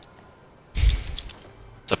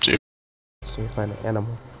 It's up to you. So you find an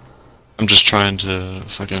animal. I'm just trying to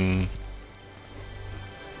fucking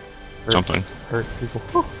something. Hurt people.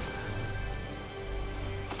 Whew.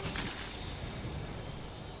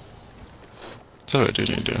 That's what I do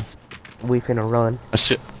need to do. We finna run. I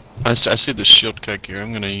see the shield keg here.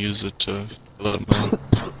 I'm gonna use it to fill up my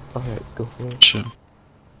Alright, go for it. shit.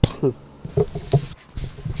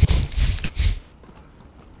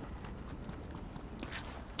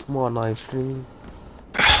 Come on, live stream.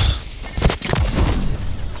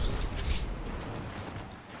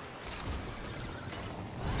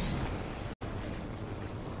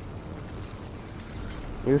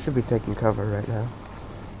 You should be taking cover right now.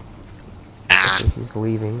 I think he's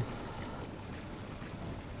leaving.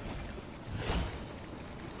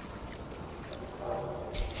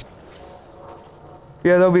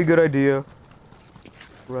 Yeah, that'll be a good idea.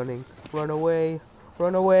 Running. Run away.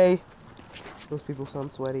 Run away. Those people sound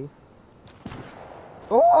sweaty.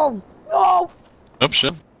 Oh! No! Oh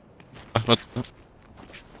shit. What?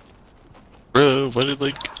 Bro, why did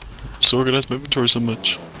like disorganize my inventory so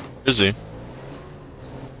much? Where is he? He's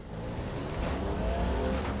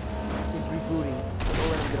rebooting. Don't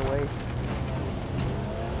let him get away.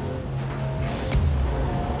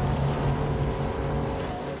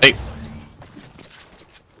 Hey.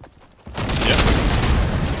 Yeah.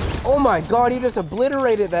 Oh my god, he just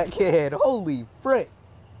obliterated that kid. Holy frick.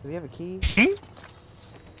 Does he have a key?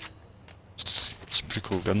 It's pretty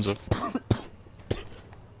cool guns up.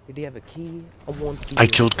 Did he have a key? I want the I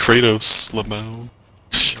killed Kratos, Lamau.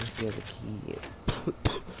 If he has a key.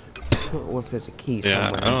 Or if there's a key Yeah,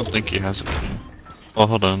 somewhere. I don't think he has a key. Oh,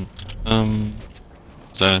 hold on.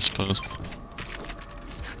 That I suppose.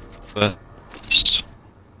 But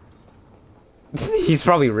He's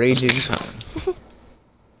probably raging.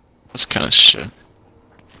 that's kind of shit.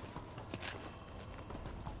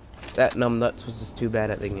 That numbnuts was just too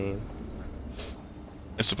bad at the game.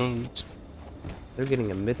 I suppose. They're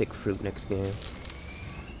getting a mythic fruit next game.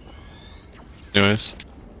 Anyways.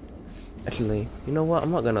 Actually, you know what?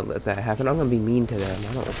 I'm not gonna let that happen. I'm gonna be mean to them.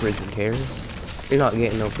 I don't freaking care. You're not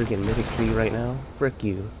getting no freaking mythic tree right now. Frick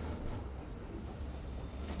you.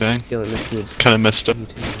 Dang. Stealing this dude's Kinda messed up. you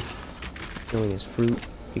too. Stealing his fruit.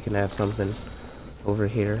 You can have something over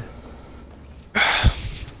here.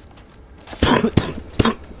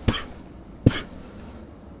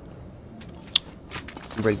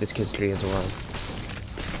 Break this kid's tree as well.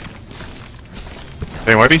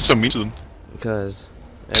 Hey, why are you so mean to them? Because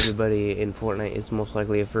everybody in Fortnite is most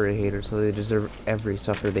likely a furry hater, so they deserve every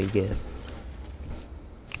sucker they get.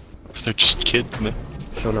 They're just kids, man.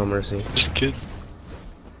 Show no mercy. Just kids.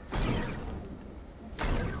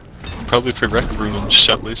 Probably for rec room and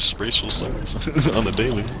shotless racial slurs on the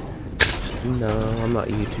daily. No, I'm not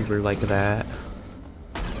a YouTuber like that.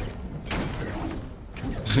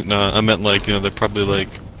 No, I meant like, you know, they probably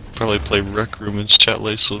play rec room and chat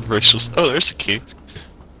racial. Oh, there's a key.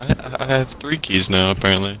 I have 3 keys now,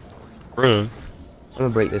 apparently. Bruh. I'm gonna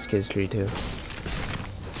break this kid's tree too.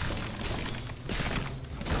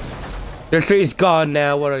 Their tree's gone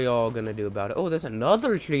now. What are y'all gonna do about it? Oh, there's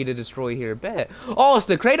another tree to destroy here. Bet. Oh, it's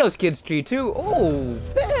the Kratos kid's tree too. Oh,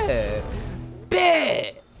 bet.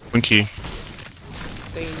 Bet. 1 key.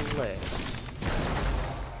 Stainless.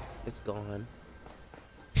 It's gone.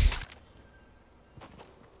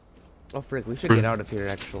 Oh frick, we should get out of here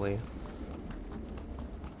actually.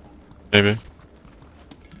 Maybe.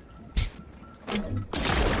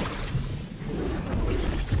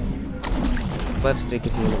 Left stick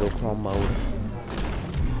if you want to go chrome mode.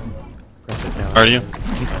 Press it down. Are you?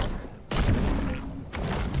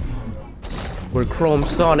 We're Chrome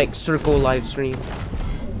Sonic Circle live stream.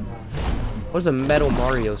 What's a Metal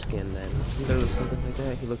Mario skin then? Isn't there something like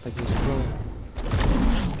that? He looked like he was Chrome.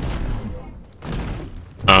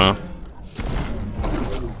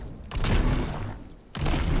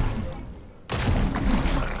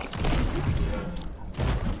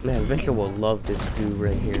 Man, Venture will love this goo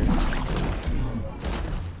right here.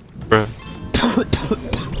 Bruh.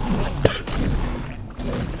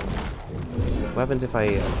 What happens if I...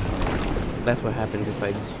 that's what happens if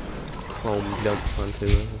I chrome dump onto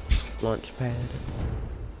a launch pad.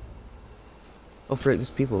 Oh frick, there's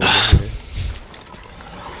people over here.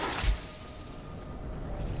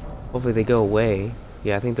 Hopefully they go away.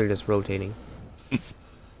 Yeah, I think they're just rotating.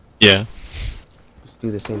 Yeah. Let's do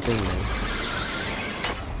the same thing then.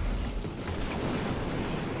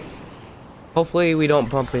 Hopefully we don't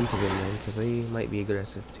bump into them then, because they might be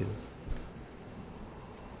aggressive too.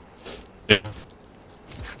 Yeah.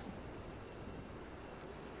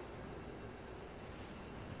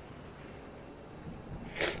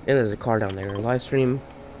 And there's a car down there. Live stream,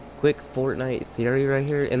 quick Fortnite theory right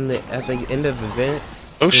here. At the end of the event,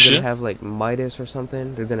 Oh they're shit. gonna have like Midas or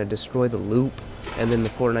something. They're gonna destroy the loop, and then the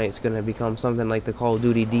Fortnite's gonna become something like the Call of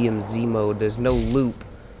Duty DMZ mode. There's no loop,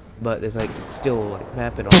 but there's like still like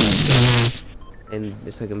mapping all that stuff, and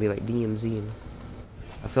it's like gonna be like DMZ. And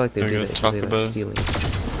I feel like they Are you did gonna it 'cause talk they about like it? stealing.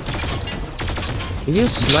 Can you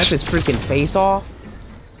snipe his freaking face off?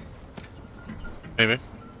 Maybe.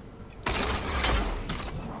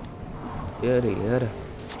 Yada yada.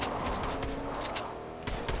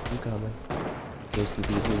 I'm coming. Tasty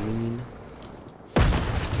piece of mean.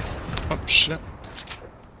 Oh shit.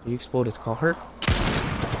 You explode his car?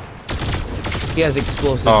 He has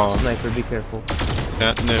explosive sniper, be careful.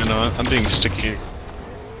 Yeah, no, I'm being sticky.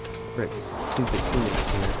 Frick, stupid teammates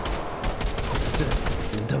here.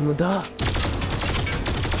 Dumb.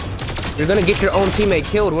 You're gonna get your own teammate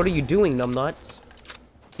killed. What are you doing, numbnuts?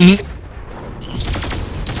 You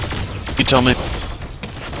You tell me.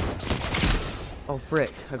 Oh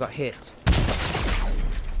frick, I got hit.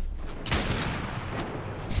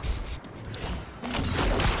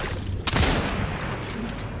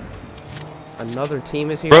 Another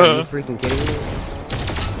team is here? Bruh. Are you freaking kidding me?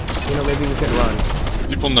 You know, maybe we could run.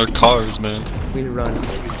 People in their cars, man. We run.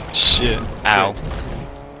 Shit. Ow.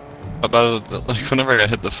 About like whenever I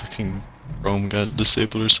hit the fucking Chrome got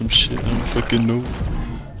disabled or some shit, I don't fucking know.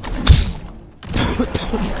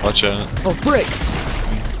 Watch out. Oh frick!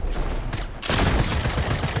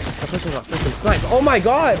 That person got freaking sniped. Oh my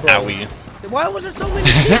god, bro! Owie. Why was there so many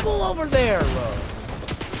people over there, bro?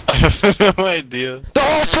 I have no idea. The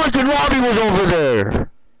whole freaking lobby was over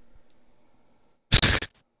there!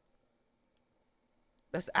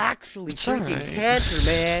 That's actually It's freaking alright. cancer,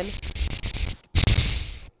 man.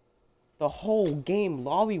 The whole game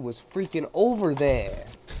lobby was freaking over there.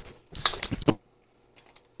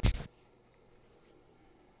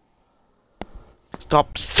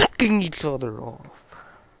 Stop sucking each other off.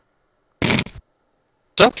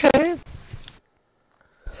 It's okay.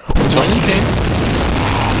 It's okay.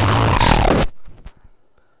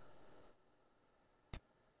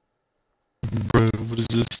 Bro, what is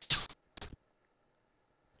this?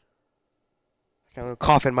 I'm gonna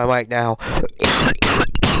cough in my mic now.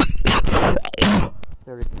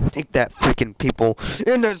 Take that, freaking people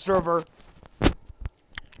in the server. I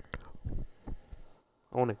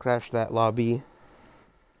want to crash that lobby.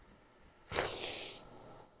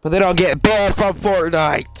 But then I'll get banned from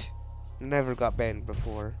Fortnite. Never got banned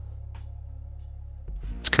before.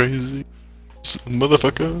 It's crazy. It's a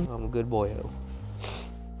motherfucker. I'm a good boyo.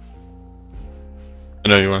 I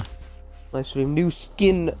know you are. Live stream new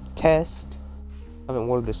skin test. I haven't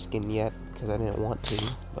worn the skin yet because I didn't want to.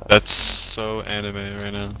 But That's so anime right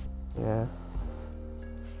now. yeah.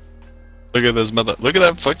 Look at this mother. Look at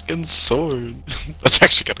that fucking sword. That's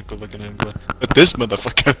actually kind of cool looking at him. But this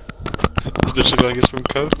motherfucker. This bitch look like it's from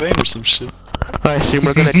Code Vein or some shit. Alright, stream,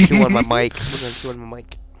 we're gonna chew on my mic. We're gonna chew on my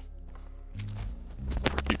mic.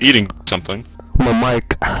 You're eating something. My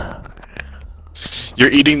mic.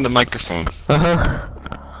 You're eating the microphone. Uh-huh.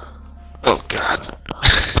 Oh god.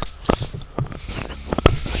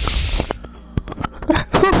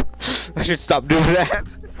 I should stop doing that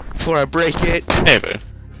before I break it. Maybe.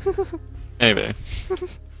 Maybe.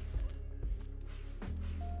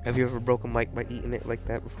 Have you ever broken mic by eating it like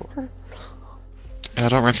that before? I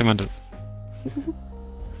don't recommend it.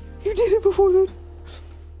 You did it before then.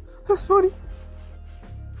 That's funny.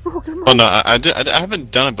 Broken mic. Oh no, I haven't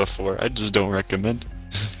done it before. I just don't recommend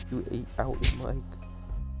it. You ate out your mic.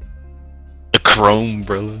 The Chrome,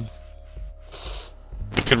 brother.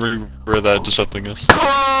 You can reword that to something else.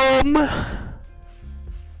 I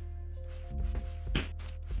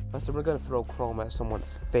said we're gonna throw Chrome at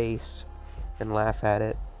someone's face and laugh at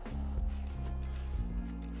it.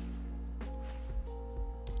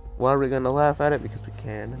 Why are we gonna laugh at it? Because we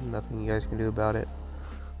can. Nothing you guys can do about it.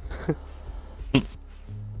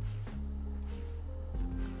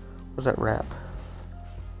 What's that rap?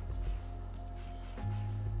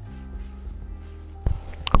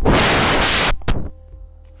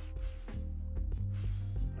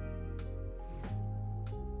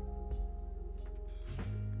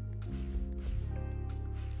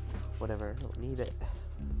 Whatever, I don't need it.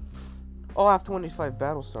 Oh, I have 25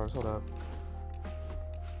 battle stars, hold up.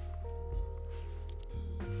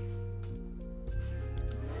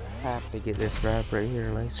 I have to get this rap right here,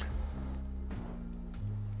 nice.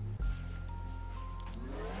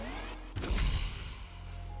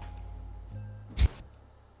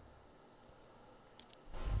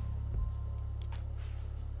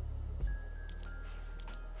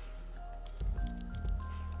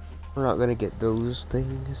 We're not gonna get those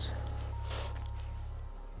things.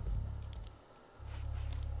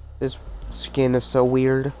 This skin is so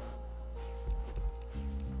weird.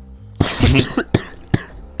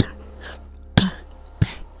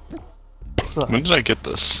 When did I get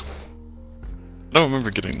this? I don't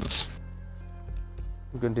remember getting this.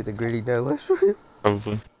 I'm gonna do the gritty no.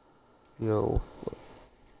 Probably. Yo.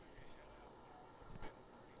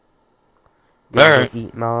 Alright.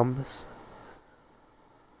 Eat noms.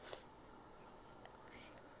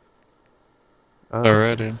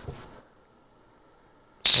 Alrighty.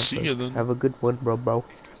 See you then. Have a good one, bro.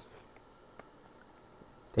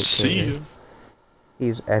 Take See care. you.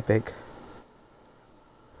 He's epic.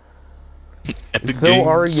 Epic So games.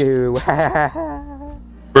 are you.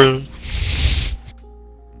 Bruh.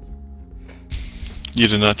 You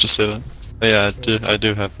did not just say that. Oh, yeah, I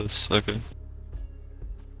do have this. Okay.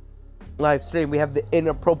 Live stream, we have the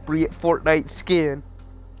inappropriate Fortnite skin.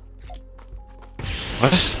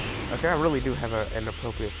 What? Okay, I really do have an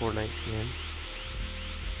appropriate Fortnite skin.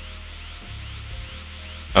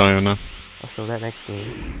 I don't even know. I'll show that next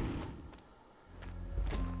game.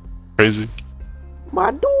 Crazy.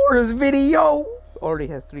 My doors video already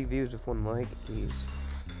has 3 views with 1 like. Jeez,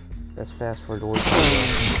 that's fast for doors.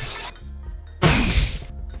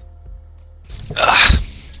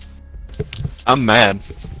 I'm mad.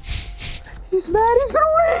 He's mad. He's gonna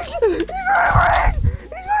rig. He's gonna rig. He's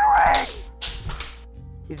gonna rig.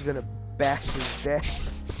 He's gonna bash his desk.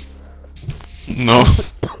 No,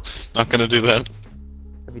 not gonna do that.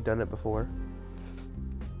 Have you done it before?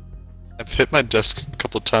 I've hit my desk a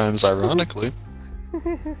couple times, ironically.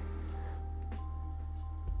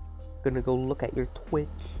 Gonna go look at your Twitch.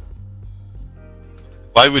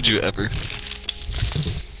 Why would you ever?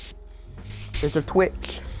 There's your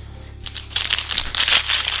Twitch.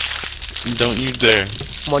 Don't you dare.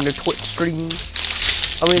 I'm on your Twitch stream.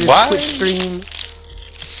 I'm in his Why? Twitch stream.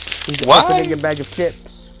 He's Why? opening a bag of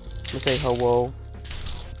chips. I'm gonna say hello.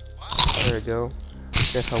 There we go.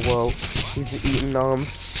 Say hello. He's eating them.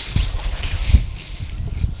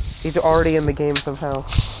 He's already in the game somehow.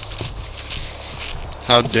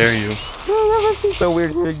 How dare you? Oh, that must be so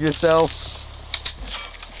weird hearing yourself.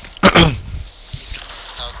 How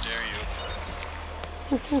dare you?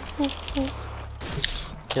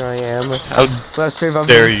 Here I am. How Last stream,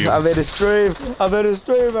 dare you? I'm in a stream. I'm in a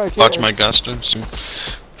stream. I can't. Watch my costumes.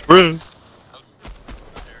 Bruh.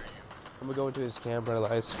 I'm gonna go into his camera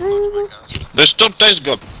live stream. They still taste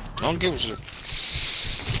good. I don't give a shit.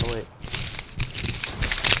 Oh wait.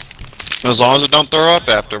 As long as it don't throw up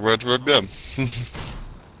afterwards, we're good.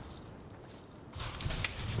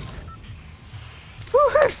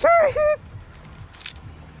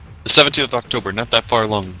 The 17th of October, not that far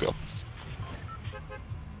long ago.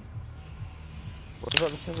 What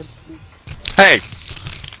about the 17th? Hey!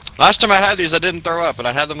 Last time I had these, I didn't throw up, but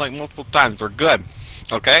I had them like multiple times. We're good.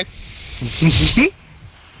 Okay?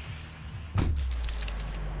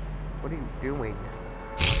 What are you doing?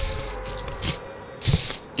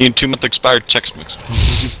 Eating 2-month expired Chex Mix.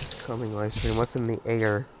 Coming live stream. What's in the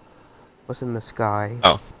air? What's in the sky?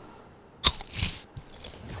 Oh.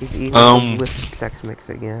 He's eating with his Chex Mix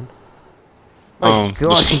again. My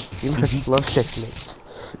God, you must love Chex Mix.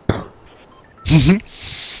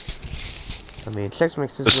 I mean, Chex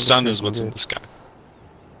Mix is The sun is what's in the sky.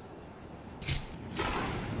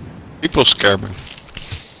 People scare me.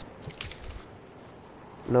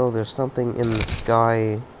 No, there's something in the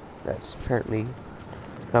sky that's apparently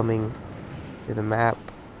coming to the map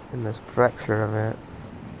in this fracture event.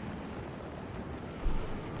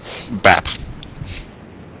 Bap.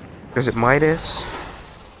 Is it Midas?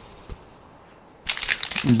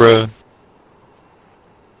 Bruh.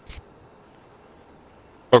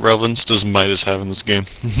 What relevance does Midas have in this game?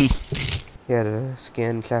 He had a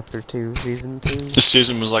skin chapter 2, season 2. This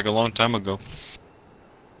season was like a long time ago.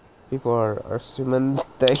 People are assuming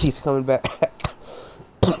that he's coming back.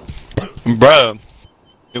 Bruh.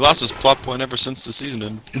 He lost his plot point ever since the season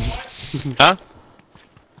ended. Huh?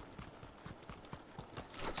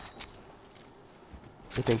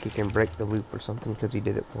 I think he can break the loop or something because he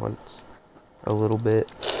did it once. A little bit.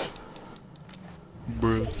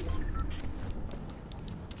 Bruh.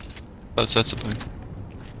 That's the thing.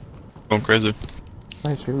 Going crazy.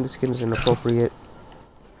 My stream, the skin is inappropriate.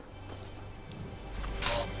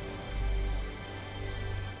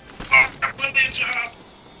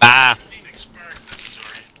 Ah!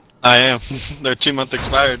 I am. They're 2-month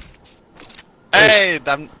expired. Hey!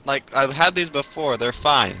 I'm like, I've had these before, they're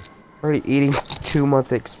fine. Already eating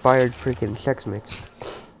 2-month expired freaking Chex Mix.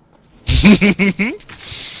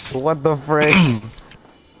 What the frick?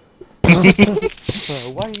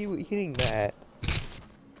 Why are you eating that?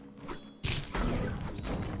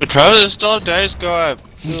 Because it's still tastes good.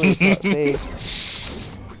 No, it's not safe.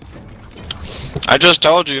 I just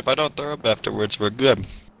told you if I don't throw up afterwards, we're good.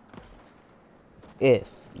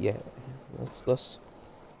 If, yeah. Let's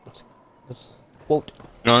quote. You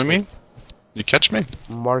know what I mean? You catch me?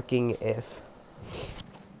 Marking if.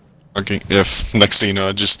 Okay, if. Next thing you know,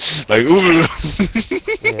 I just, like, ooh!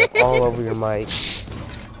 Yeah, all over your mic.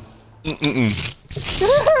 I'm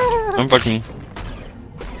fucking...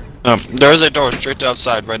 there is a door straight to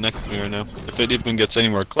outside right next to me right now. If it even gets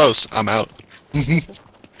anywhere close, I'm out. Are you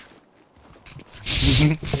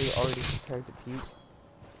already prepared to puke?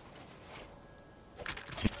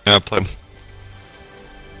 Yeah, play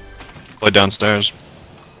downstairs.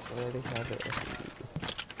 I already have it.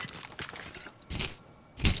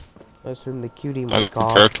 I assume the cutie might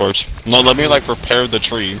Prepare cough. torch. No, let me like prepare the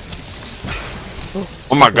tree.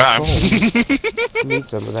 Oh my god. Need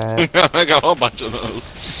some of that. I got a whole bunch of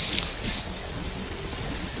those.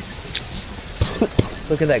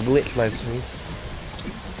 Look at that glitch live stream.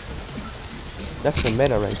 That's the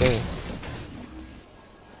meta right there.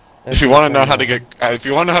 If you want to know how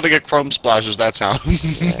to get chrome splashes, that's how.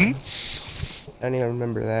 Yeah. I don't even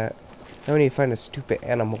remember that. I need to find a stupid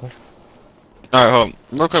animal. Alright, hold on.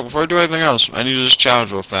 Real quick, before I do anything else, I need to just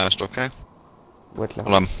challenge real fast, okay? What now?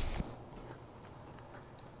 Hold on.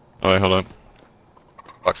 Oh wait, hold on.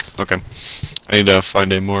 Fuck, okay. I need to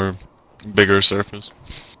find a more bigger surface.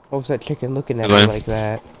 What was that chicken looking at Is me that- like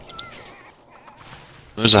that?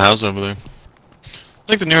 There's a house over there. I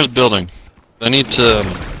think the nearest building. I need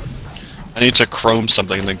to chrome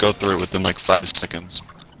something and then go through it within like 5 seconds.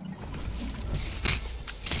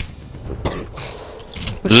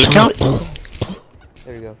 Does this count?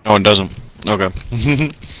 There you go. No, it doesn't. Okay.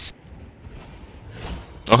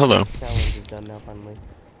 Oh, hello. Challenge is done now, finally.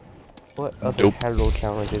 What other Nope. hello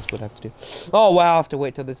challenges would I have to do? Oh wow, I have to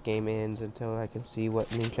wait till this game ends until I can see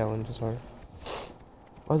what new challenges are.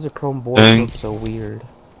 Why does the Chrome board Dang. look so weird?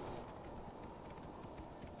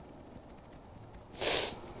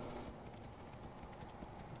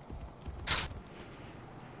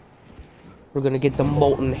 We're gonna get the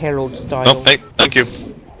Molten Herald style. Oh, hey, thank you.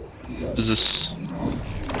 Is this?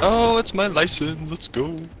 Oh, it's my license. Let's go.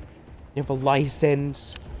 You have a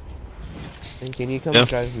license. And can you come Yeah.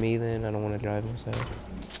 drive me then? I don't want to drive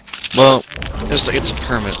myself. Well, it's a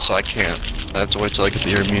permit, so I can't. I have to wait till I get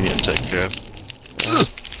the intermediate and take care of. Ugh.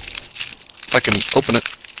 If I can open it.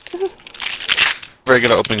 Very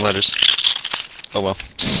good at opening letters. Oh well.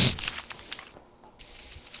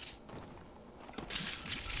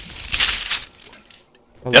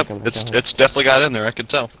 Oh, Yep, look, I'm it's definitely got in there. I can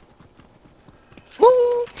tell.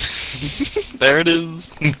 Woo! There it is.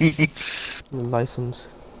 the license.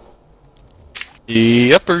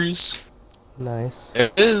 Yepers. Nice. There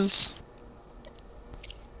it is.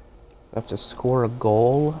 I have to score a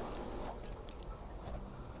goal.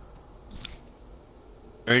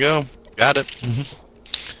 There you go. Got it.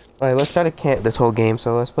 Alright, let's try to camp this whole game.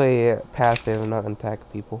 So let's play passive and not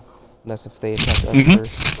attack people. Unless if they attack us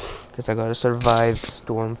first. Because I gotta survive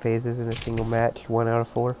storm phases in a single match. 1 out of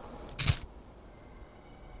 4.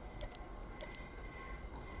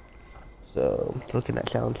 So, I'm looking at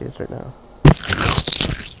challenges right now.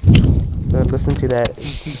 Listen to that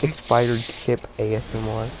expired chip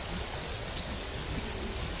ASMR.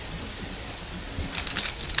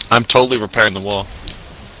 I'm totally repairing the wall.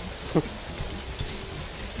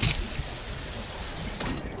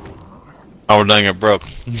 Oh dang, it broke.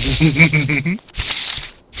 You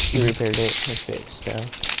repaired it. It's fixed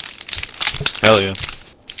now. Hell yeah.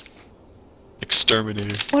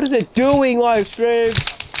 Exterminator. What is it doing, live stream?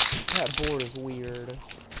 That board is weird.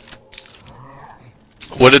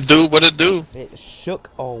 What'd it do? What'd it do? It shook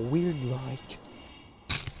all weird like.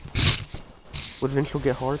 Would Vince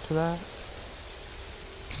get hard to that?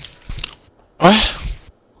 What?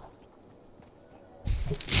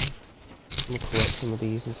 Let me collect some of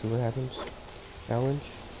these and see what happens. Challenge.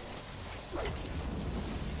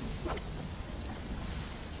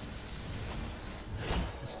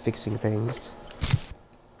 It's fixing things.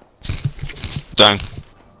 Dang.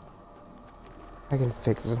 I can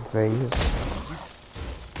fix some things.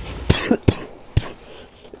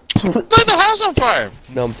 Light the house on fire!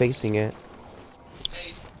 No, I'm fixing it.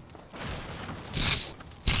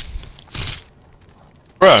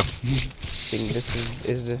 Bruh. Think this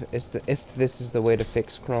is if this is the way to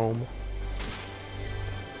fix Chrome.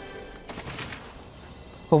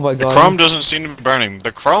 Oh my The god. chrome doesn't seem to be burning.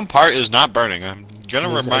 The chrome part is not burning. I'm gonna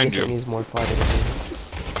I remind guess it you. needs more fighting.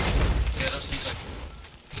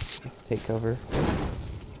 Take cover.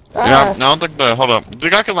 You know, I don't think the hold up. The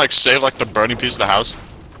guy can like save like the burning piece of the house.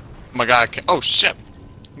 Oh my god! Oh shit!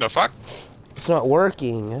 The fuck? It's not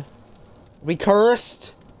working. We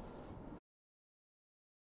cursed.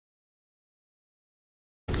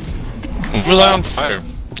 What was I on fire?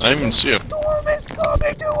 I didn't even see it. Storm is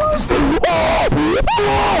coming to us.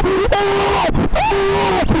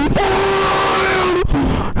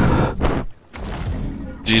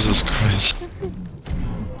 Jesus Christ. We're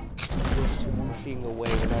swooshing away.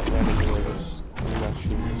 We're not running away. We're just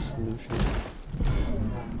rushing the solution.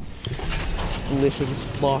 Splishing,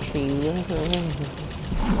 splashing.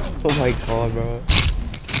 Oh my god, bro.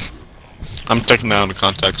 I'm taking that out of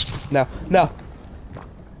context. No, no.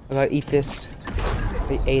 I gotta eat this.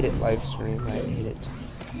 I ate it live stream. I ate it.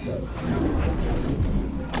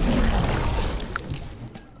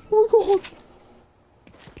 Oh my god.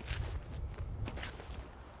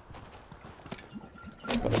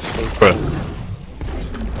 Bruh.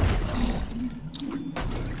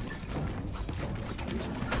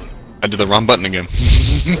 I did the wrong button again.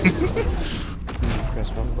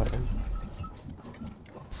 Press wrong button.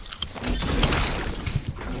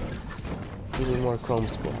 Give me more chrome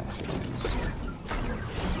splashes.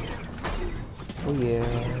 Oh yeah.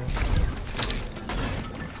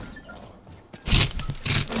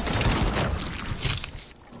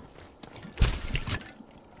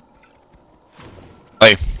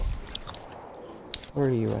 Hey. Where are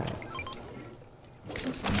you at?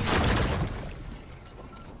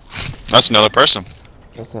 That's another person.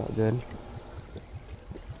 That's not good.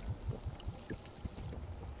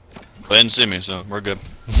 They didn't see me, so we're good.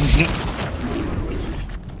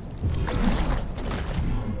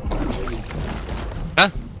 Huh?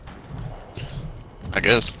 I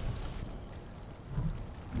guess.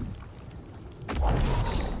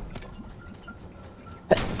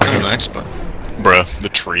 Oh, nice, but bruh, the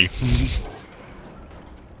tree.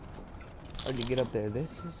 How'd you get up there?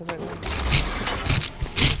 This is the right way?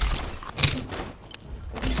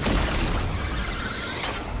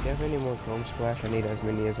 Do you have any more chrome splash? I need as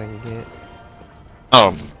many as I can get.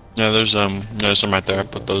 Oh, yeah, there's some right there. I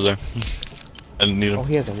put those there. I didn't need Oh, them.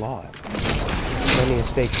 he has a lot. I need to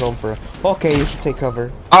stay chrome for. Okay, you should take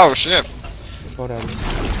cover. Oh shit! Hold on.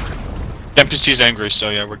 The NPC's angry, so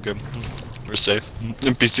yeah, we're good. We're safe.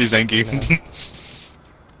 NPC's angry.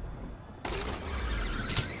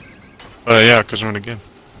 No. Yeah, cause we're in a game.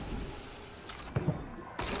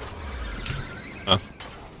 Oh.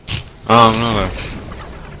 Oh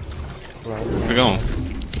no, Right. where we going?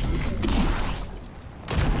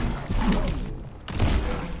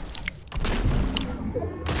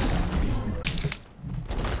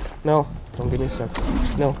 No, don't get me stuck.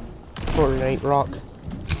 No. Fortnite rock.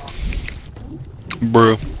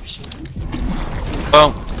 Bro.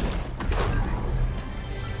 Well,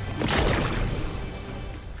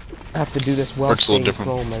 I have to do this while Works a little staying different.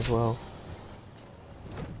 chrome as well.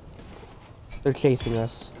 They're chasing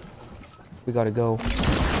us. We gotta go.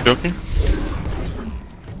 you okay?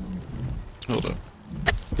 Hold up.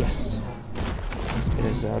 Yes. It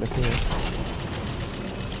is out of here.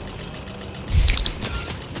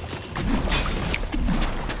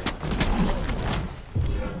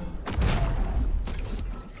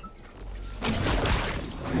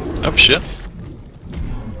 Oh shit.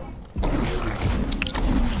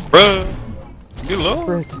 Bruh. Get low.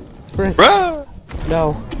 Frick. Frick. Bruh.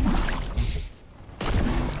 No.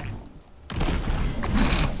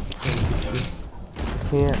 I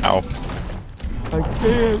can't. Ow. I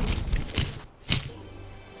can't.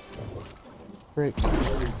 Frick.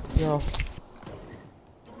 No.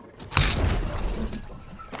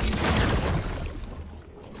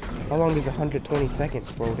 How long is 120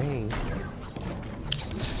 seconds, bro? Dang.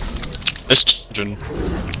 It's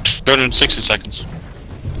 360 seconds.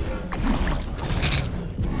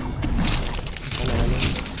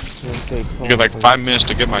 You get like 5 minutes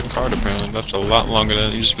to get my card apparently. That's a lot longer than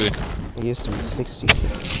it used to be. It used to be 60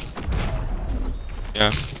 seconds.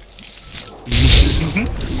 Yeah.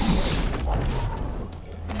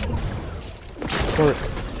 Work.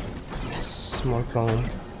 Yes, more chrome.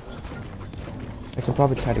 I can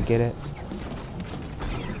probably try to get it.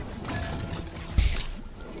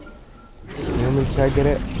 You want me to try to get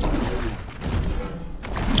it?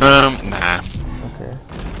 Nah. Okay.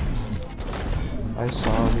 I'm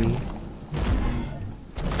sorry.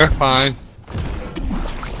 You're fine.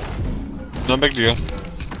 No big deal.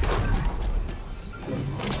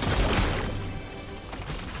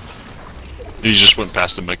 You just went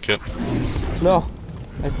past the med kit. No,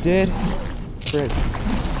 I did. Frick.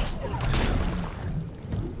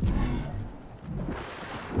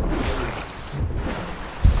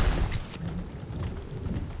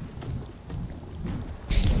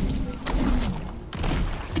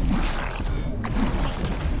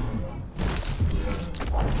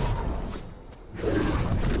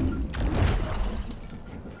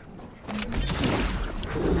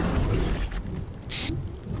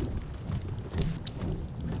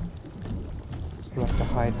 I'm gonna have to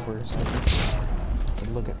hide for a second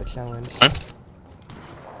and look at the challenge. Huh?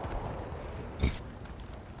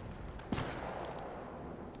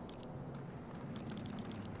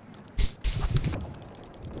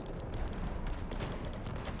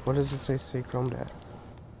 What does it say stay chromed at?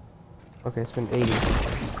 Okay, it's been 80.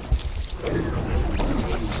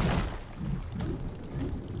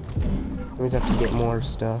 We just have to get more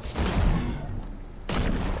stuff.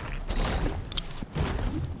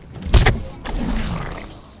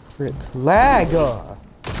 Frick. Lag!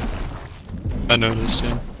 I noticed,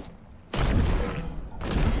 yeah.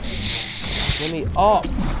 Let me up!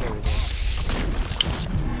 There we go.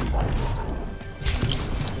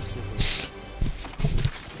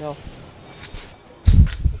 No.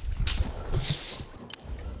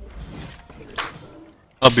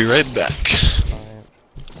 I'll be right back. Alright.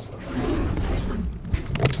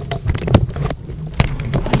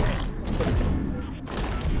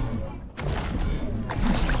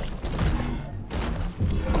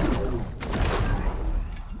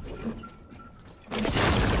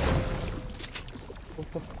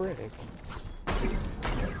 The frick?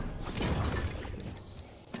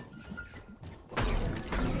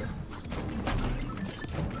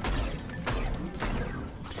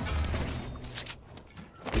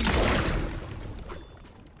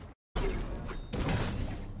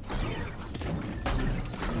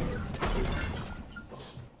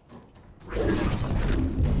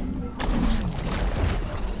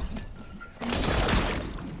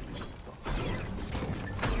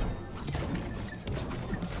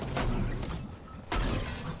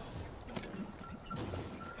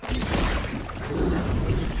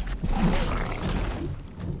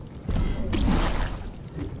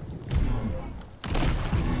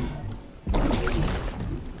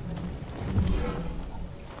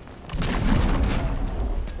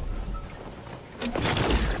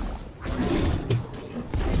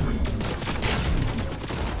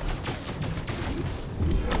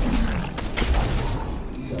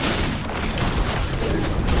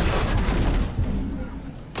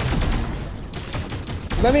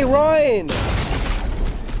 Let me run!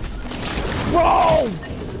 Bro!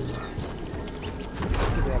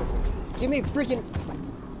 Give me freaking...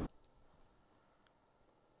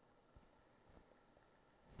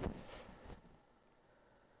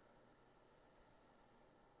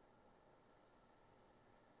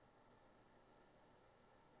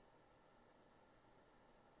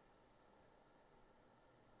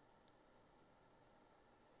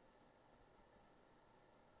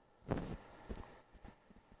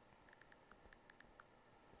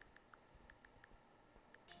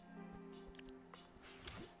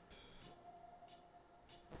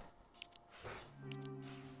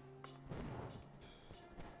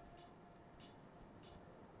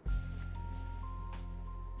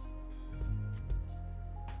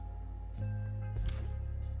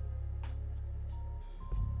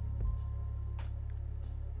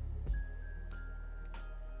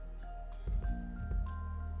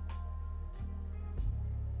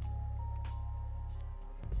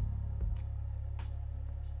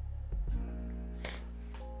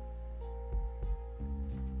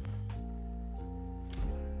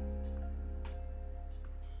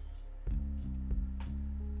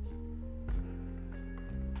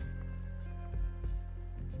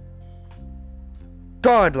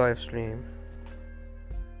 God live stream.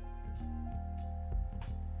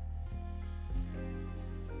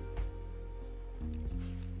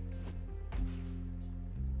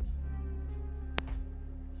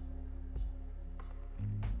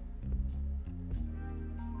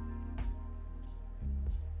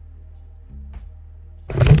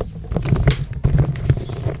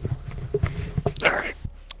 Alright.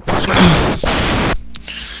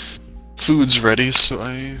 Food's ready, so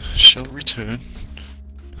I shall return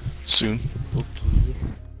soon. Okay.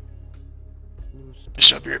 I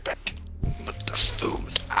shall be right back with the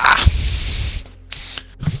food.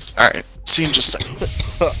 Alright, see you in just a second.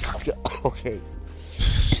 Okay.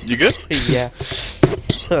 You good? Yeah.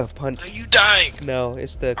 Punch. Are you dying? No,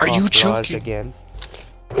 it's the Are you cough gauze choking? again.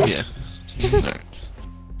 Yeah. Alright.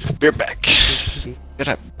 Be right back. Be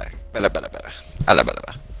right back. Bada bada bada. Bada bada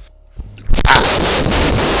bada.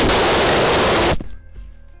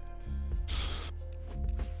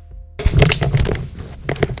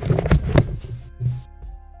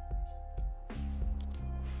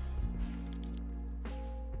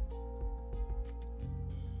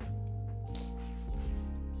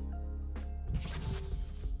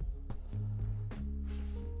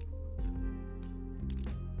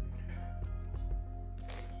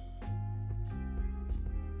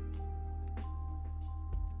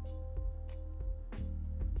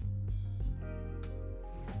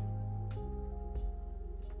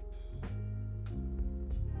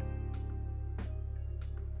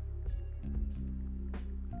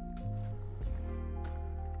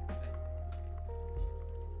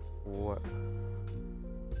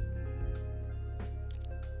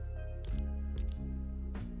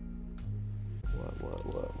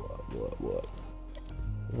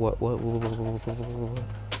 What? What?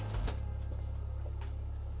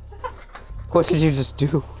 What did you just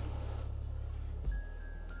do?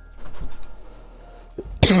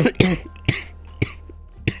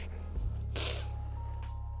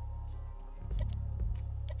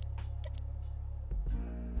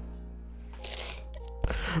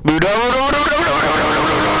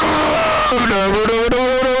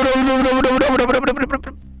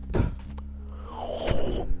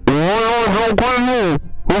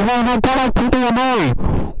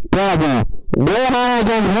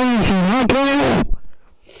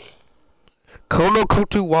 Kono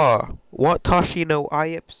Kotuwa, Watashi no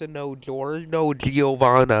Ayepsa no Giorno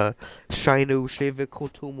Giovanna, Shino Shiva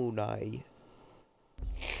Kotumunai.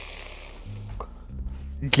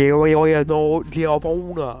 Jerry no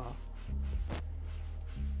Diavona.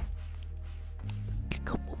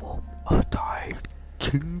 Come on, a tie.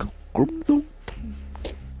 King Grumdon.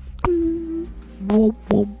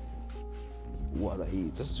 What I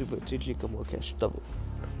eat a super titty come on cash double.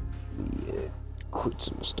 Yeah, quit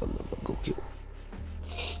some stuff and go kill.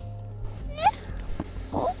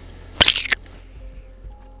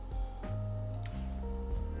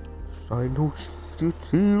 I know you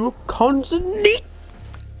see the constantly.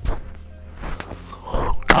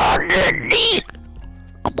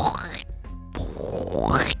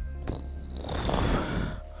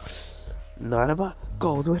 Not about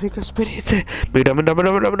gold where it gets spirits.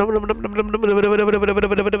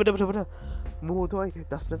 Motoy,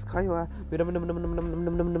 that's not Kiowa.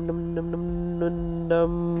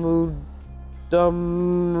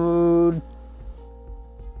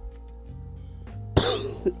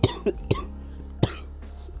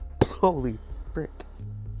 Holy frick.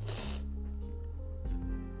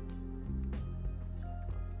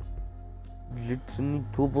 리튼이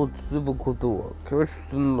도보 쓰고 고도와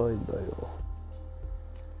결승 라인다요.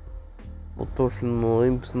 어떠신노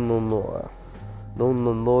임스노노아.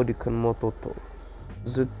 너는 너리 큰 모토토.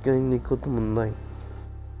 즈가이니 코토문 나이.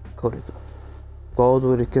 거리도.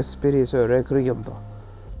 고도 이렇게 스피릿을 레크리엄다.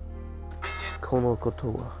 코노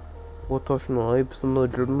코토와. 어떠신노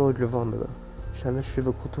임스노노 노리 vandaga. Shana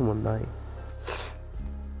shiva kotomun naai.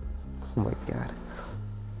 Oh my god.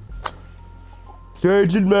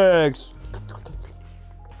 Sergeant Max!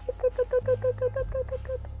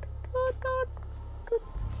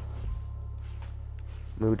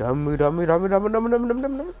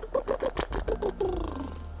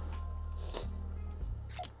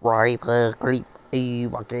 Right, creep.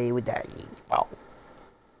 Okay with that. Wow.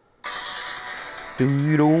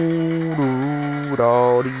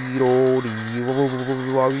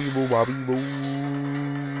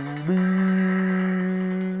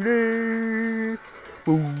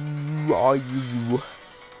 Who are you?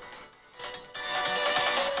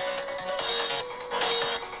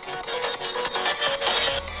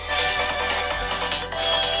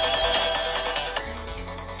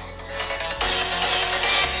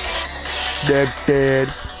 Dead.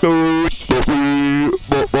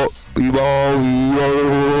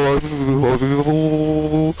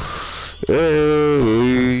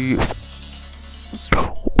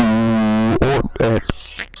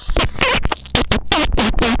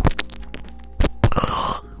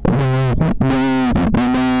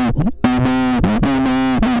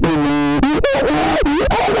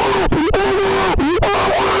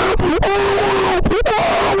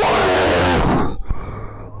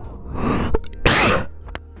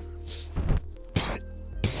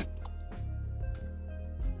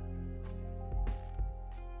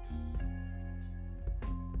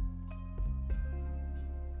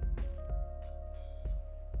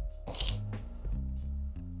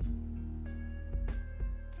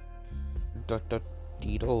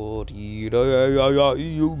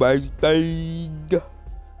 You bang.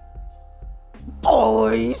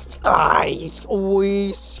 Boys, guys,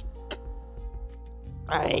 always.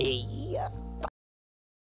 Hey,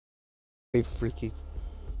 freaky.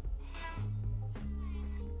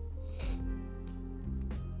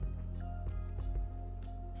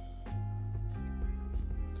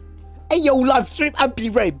 Hey, yo, live stream, I'll be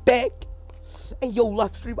right back. Hey, yo,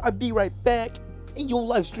 live stream, I'll be right back. Hey, yo,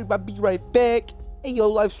 live stream, I'll be right back. Hey, yo,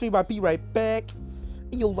 live stream, I'll be right back.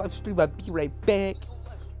 Hey, yo, live stream, I'll be right back.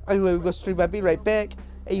 Hey, yo, live stream, I'll be right back.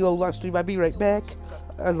 Hey, yo, live stream, I'll be right back.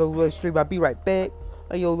 Hello, live stream, I'll be right back.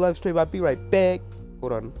 Hey, yo, live stream, I'll be right back.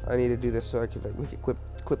 Hold on, I need to do this so I can like make a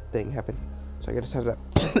clip thing happen. So I can just have that.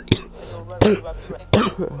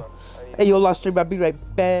 Hey, yo, live stream, I'll be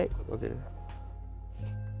right back. Okay.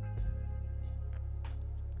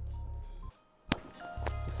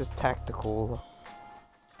 This is tactical.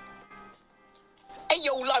 Hey,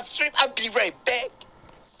 yo, live stream, I'll be right back.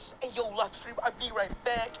 Hey, yo, live stream, I'll be right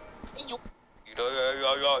back. Hey, yo.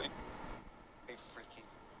 Hey, freaky.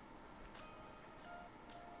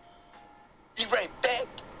 Be right back.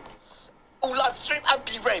 Oh, live stream, I'll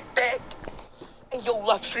be right back. Hey, yo,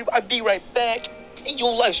 live stream, I'll be right back. Hey,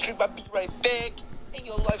 yo, live stream, I'll be right back. Hey,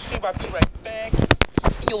 yo, live stream, I'll be right back.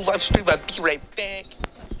 Hey, yo, live stream, I'll be right back.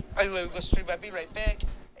 Hey, yo, live stream, I'll be right back.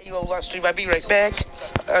 Hey, yo, live stream, I'll be right back.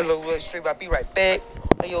 Hello, live stream, I'll be right back.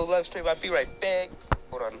 Hey, yo, live stream, I'll be right back.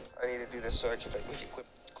 Hold on, I need to do this so I can like make a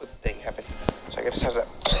clip thing happen. So I can just have that.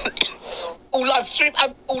 Oh, live stream,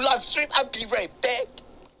 I'll be right back.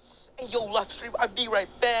 Hey, yo, live stream, I'll be right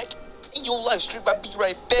back. Hey, yo, live stream, I'll be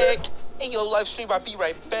right back. Hey, yo, live stream, I'll be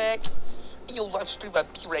right back. Hey, yo, live stream, I'll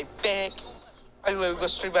be right back. Hello, live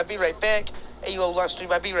stream. I'll be right back. Hey, yo, live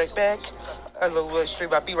stream. I'll be right back. Hello, live stream.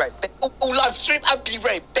 I'll be right back. Oh, live stream. I'll be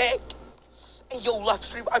right back. Hey, yo, live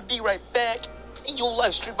stream. I'll be right back. Hey, yo,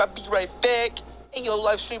 live stream. I'll be right back. Hey, yo,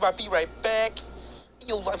 live stream. I'll be right back. Hey,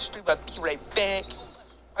 yo, live stream. I'll be right back.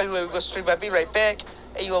 Hello, live stream. I'll be right back.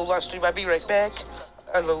 Hey, yo, live stream. I'll be right back.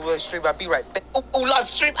 Hello, live stream. I'll be right back. Oh, live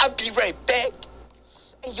stream. I'll be right back.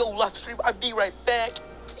 Hey, yo, live stream. I'll be right back.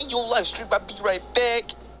 Hey, yo, live stream. I'll be right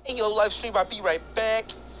back. Hey, yo, live stream. I'll be right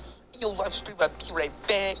back. Hey, yo, live stream. I'll be right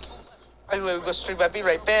back. Hello, live stream. I'll be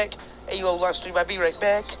right back. Hey, yo, live stream. I'll be right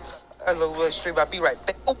back. Hello, live stream. I'll be right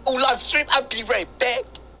back. Oh, live stream. I'll be right back.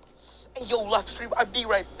 Hey, yo, live stream. I'll be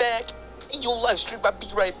right back. Hey, yo, live stream. I'll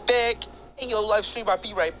be right back. Hey, yo, live stream. I'll be right back. Hey, yo, live stream. I'll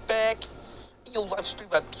be right back. Hello, live stream.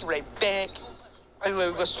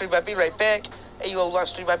 I'll be right back. Hey, yo, live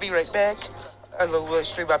stream. I'll be right back. Hello, live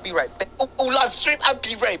stream. I'll be right back. Oh, live stream. I'll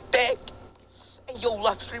be right back. Hey, yo,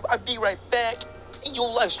 live stream. I'll be right back. Hey, yo,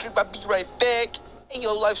 live stream. I'll be right back. Hey,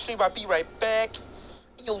 yo, live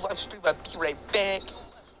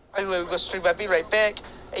stream. I'll be right back.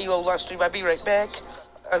 Hey, yo, live stream. I'll be right back.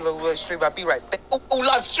 Hello, live stream. I'll be right back. Hey, yo, live stream. I'll be right back. Hello, live stream. I'll be right back. Oh,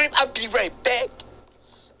 live stream. I'll be right back.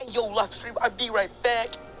 Hey, yo, live stream. I'll be right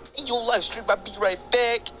back. Hey, yo, live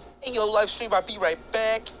stream. I'll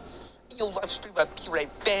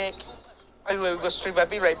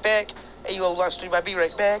be right back. Hey, yo, live stream. I'll be right back. Hey, yo, live stream. I'll be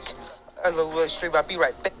right back. Hello, live stream. I'll be right back. Hey, yo, live stream. I'll be right back. Hello, live stream. I'll be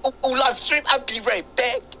right back. Oh, live stream. I'll be right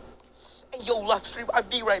back. Hey, yo, live stream. I'll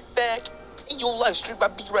be right back. Hey, yo, live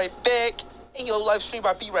stream.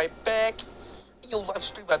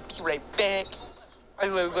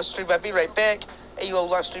 I'll be right back. Hey, yo,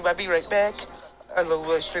 live stream. I'll be right back. Hey, yo, live stream. I'll be right back. Hello,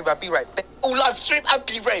 live stream. I'll be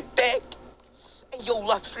right back. Hey, yo,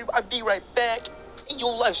 live stream.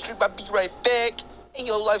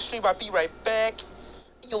 I'll be right back.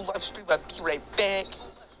 Hello, live stream. I'll be right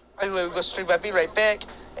back. Oh, live stream. I'll be right back.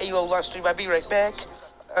 Hey, yo, live stream. I'll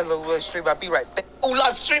be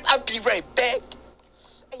right back. Hey,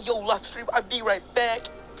 yo, live stream. I'll be right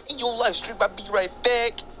back. Hey, yo, live stream. I'll be right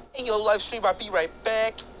back. Hey, yo, live stream. I'll be right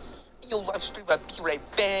back. Hello, live stream.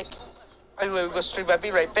 I'll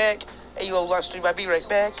be right back. Hey, yo, live stream. I'll be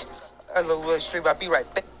right back. Hello, live stream. I'll be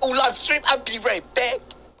right back. Oh, live stream. I'll be right back.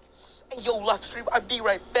 Hey, yo, live stream. I'll be right back. Hey, yo, live stream. I'll be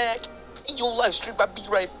right back. Hey, yo, live stream. I'll be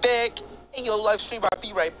right back. Hey, yo, live stream. I'll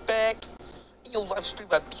be right back.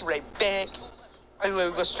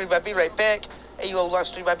 Hello, live stream. I'll be right back. Hey, yo, live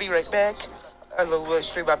stream. I'll be right back. Hello, live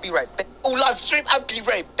stream. I'll be right back. Oh, live stream. I'll be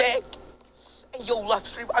right back. Hey, yo, live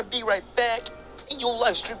stream. I'll be right back. Hey, yo, live stream. I'll be right back. Hey, yo,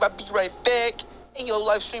 live stream. I'll be right back. Hey, yo,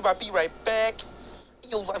 live stream. I'll be right back.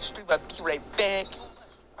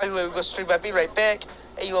 Hello, live stream. I'll be right back.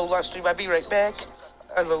 Hey, yo, live stream. I'll be right back.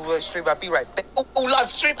 Hello, live stream. I'll be right back. Oh, live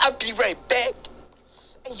stream. I'll be right back.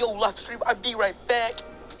 Hey, yo, live stream. I'll be right back. Hey, yo, live stream. I'll be right back.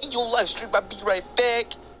 Hey, yo, live stream. I'll be right back.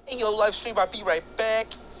 Hey, yo, live stream. I'll be right back. Hello, live stream. I'll be right back. Hey, yo, live stream. I'll be right back. Hello, live stream. I'll be right back. Oh, live stream. I'll be right back. Hey, yo, live stream. I'll be right back. Hey, yo, live stream. I'll be right back. Hey, yo, live stream. I'll be right back. Hey, yo, live stream.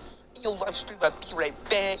 I'll be right back. Hello,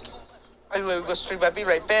 live stream. I'll be right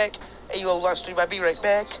back. Hey, yo, live stream. I'll be right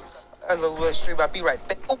back. Hello, live stream. I'll be right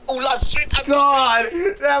back. Oh, live stream. God,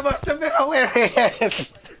 that must have been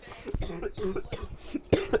hilarious.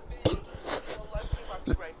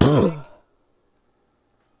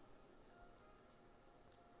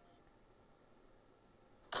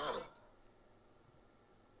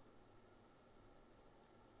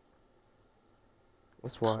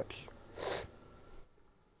 Let's watch.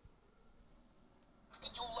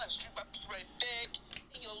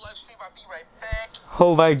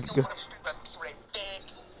 Oh my god. Live stream, I'll be right back.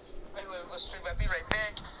 Live stream, I'll be right back.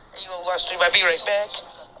 Live stream, I'll be right back.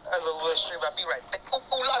 Live stream, I'll be right back. Oh,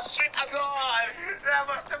 live stream, God, that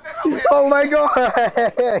must have been hilarious. Oh my god.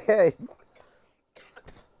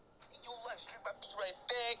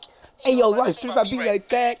 Hey, yo, live stream, I'll be right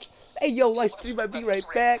back. Hey, yo, live stream, I'll be right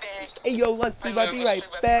back. Hey, yo, live stream, I'll be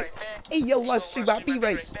right back. Hey, yo, live stream, I'll be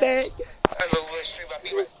right back. Hello, live stream, I'll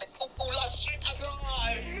be right back. Oh, live stream, God,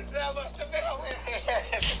 that must have been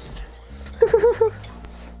hilarious.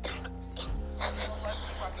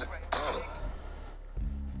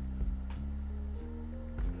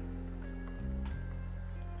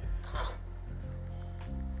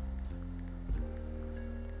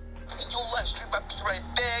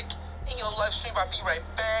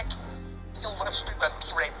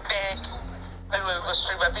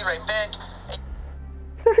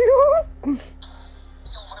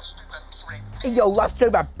 Yo, live stream,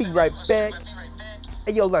 I'll be right back.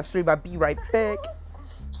 Yo, live stream, I'll be right back. Yo, live stream, I'll be right back.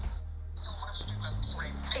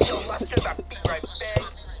 Hello, live stream, I'll be right back.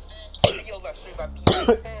 Yo, live stream, I'll be right back. Yo,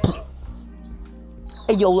 live stream, I'll be right back.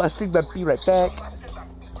 Yo, live stream, I'll be right back. Yo, live stream, I'll be right back.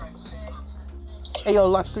 Yo,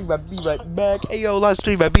 live stream, I'll be right back. Hey yo, live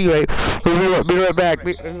stream, I'll be right back. Hey yo, live stream, I'll be right back.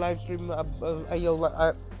 Live stream, hey yo,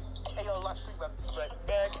 live stream, I'll be right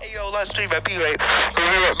back. Hey yo, live stream. I'll be right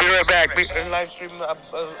back. Live stream.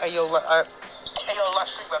 Ayo, live stream.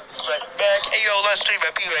 I'll be right back. Ayo, live stream.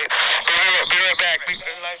 I'll be right back.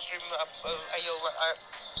 Live stream. Ayo,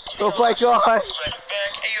 oh my god.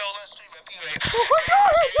 Ayo, live stream. I'll be right back.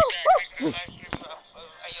 Live stream.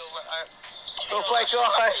 Ayo, oh my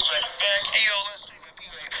god. Ayo, live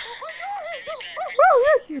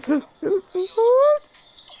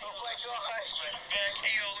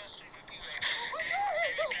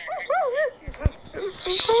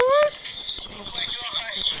stream. I'll be right back.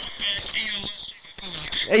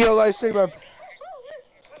 Hey yo, live streamer.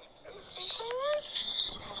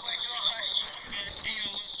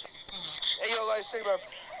 Hey yo, live streamer.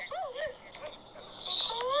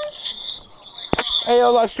 Hey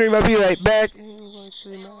yo, live streamer. I'll be right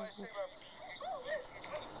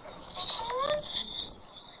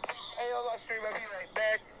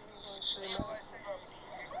back.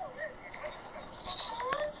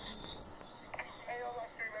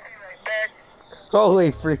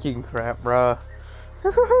 Holy freaking crap, bruh.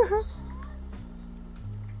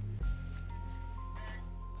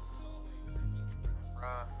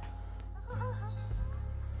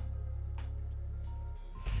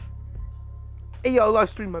 Hey yo, live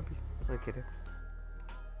stream my. I'm kidding.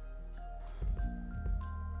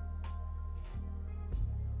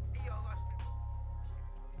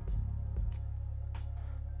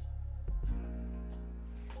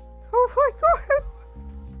 Oh my god.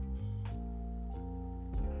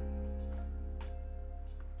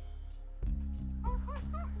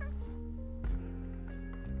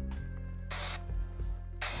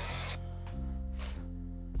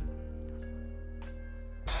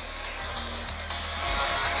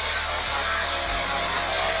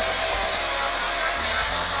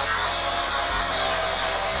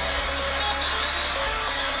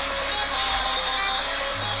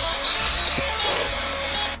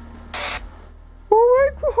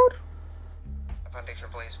 Foundation,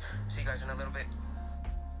 please. See you guys in a little bit.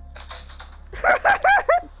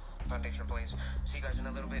 Foundation, please. See you guys in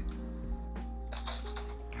a little bit.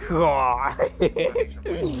 God. Foundation,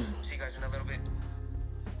 please. See you guys in a little bit.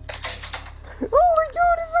 Oh my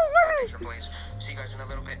god, it's so funny. Foundation, please. See you guys in a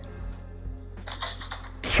little bit.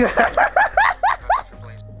 Foundation,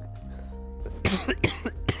 please.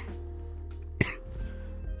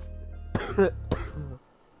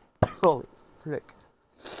 Holy frick.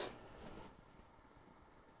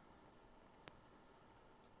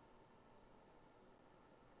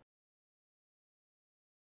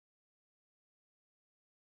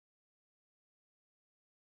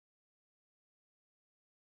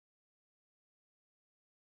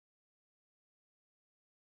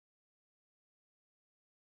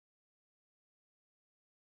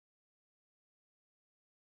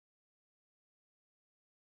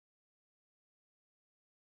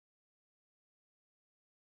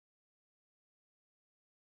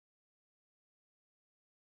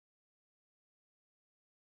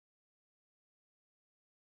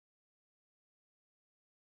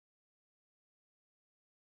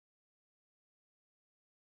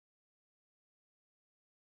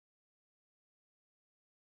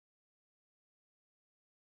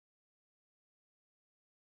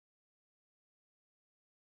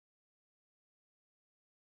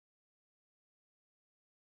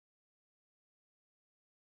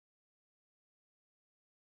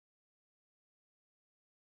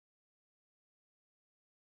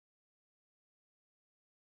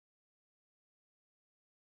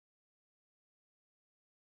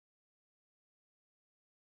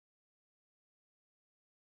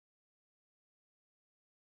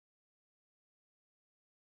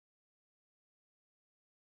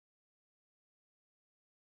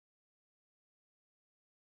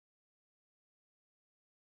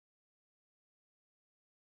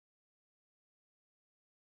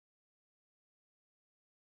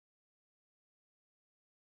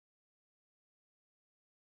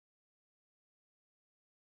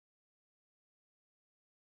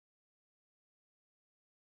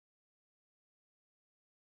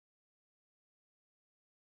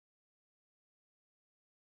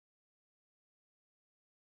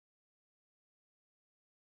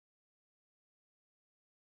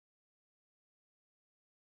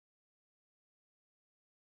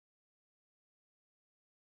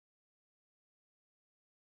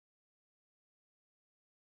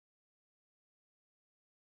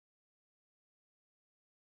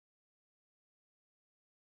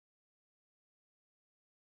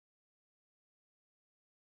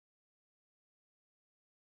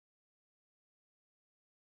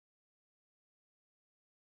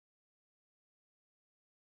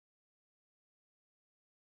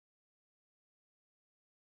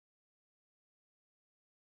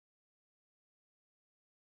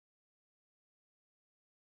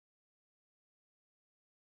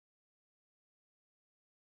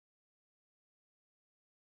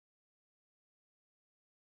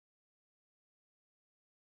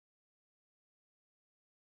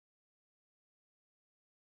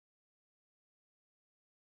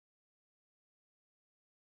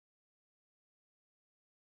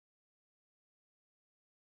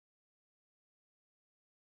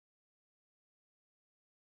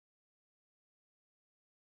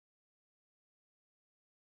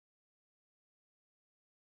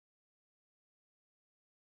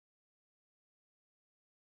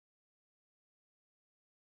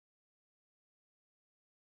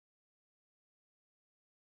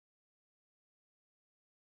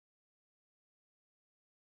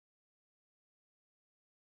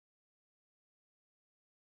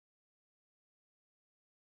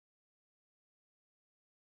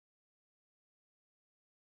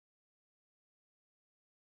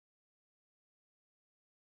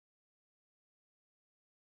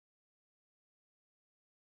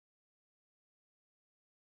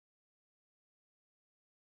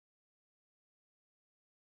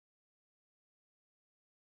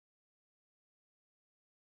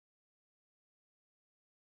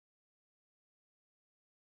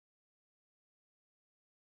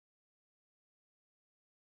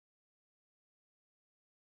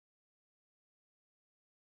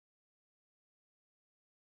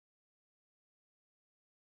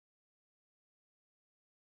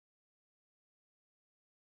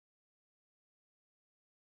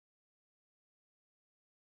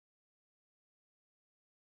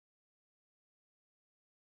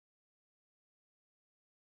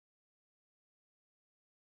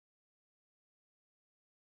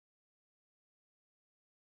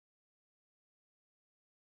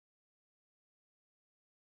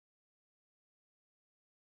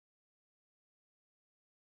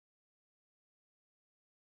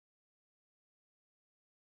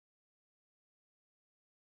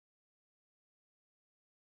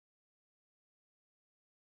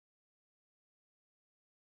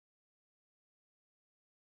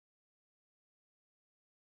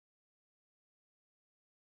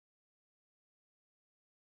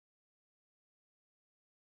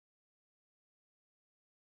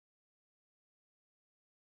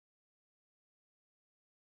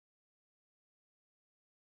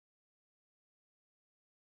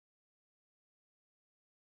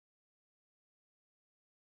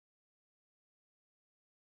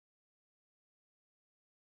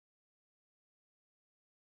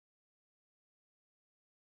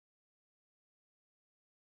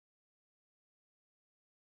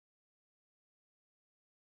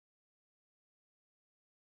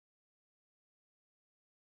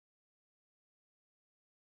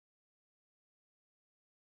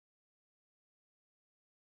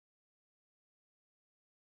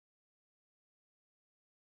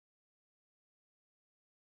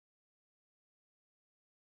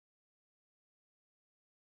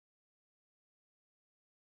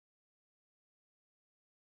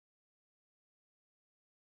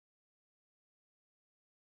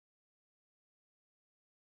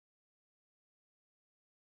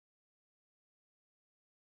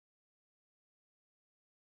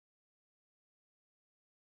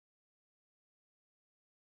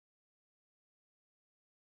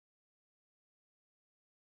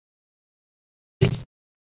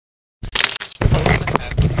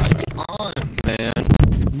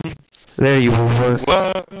 There you were.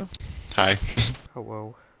 What? Hi.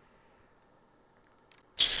 Hello.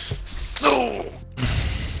 No!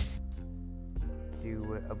 Did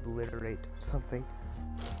you obliterate something?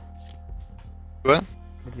 What?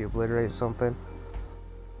 Did you obliterate something?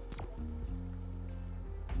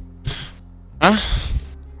 Huh?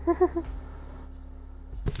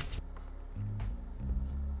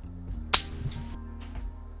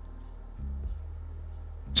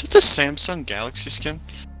 Is it the Samsung Galaxy skin?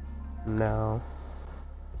 No.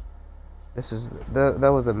 This is that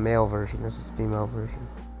was the male version. This is female version.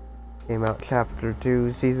 Came out chapter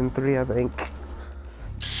 2, season 3, I think.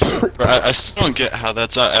 Bro, I still don't get how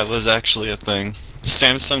that was actually a thing.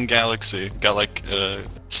 Samsung Galaxy got like a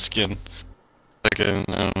skin. Like a, I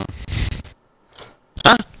don't know.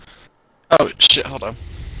 Huh? Oh shit, hold on.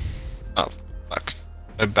 Oh, fuck.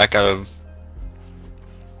 I'm back out of...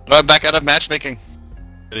 No, I'm back out of matchmaking.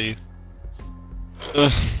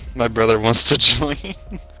 My brother wants to join.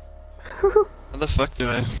 How the fuck do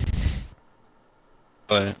I...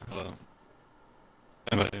 Wait, hold on.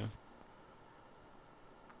 How about you?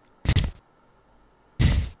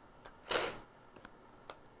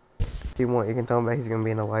 If you want, you can tell him that he's gonna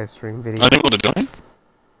be in a live stream video. I didn't want to join?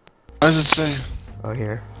 What does it say? Oh,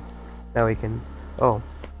 here. Now we can. Oh.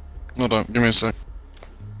 Hold on, give me a sec.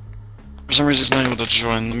 For some reason he's not able to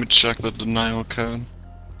join. Let me check the denial code.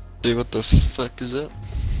 See what the fuck is up.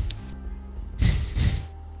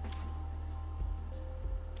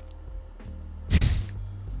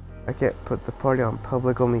 I can't put the party on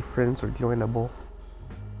public, only friends or joinable.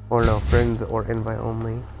 Or no, friends or invite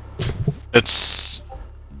only. It's...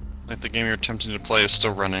 like the game you're attempting to play is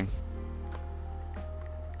still running.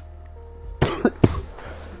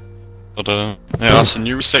 But hey Austin,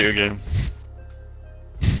 you reset your game.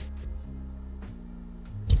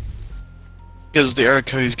 Because the error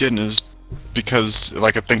code he's getting is because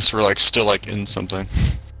like it thinks we're like still like in something.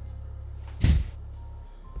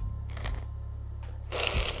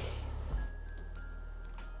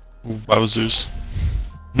 Wowzers.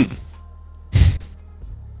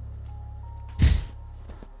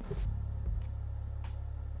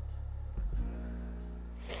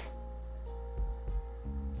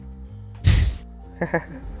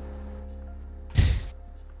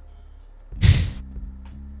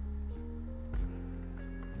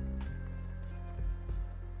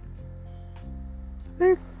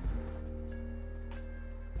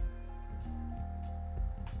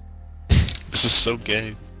 This is so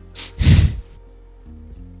gay.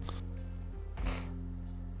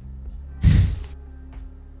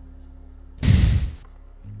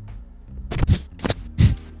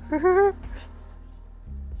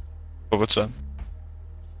 Oh, what's up?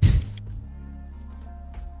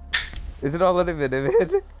 Is it not letting him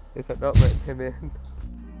in? Is it not letting him in?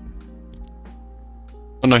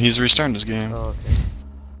 Oh no, he's restarting his game. Oh, okay.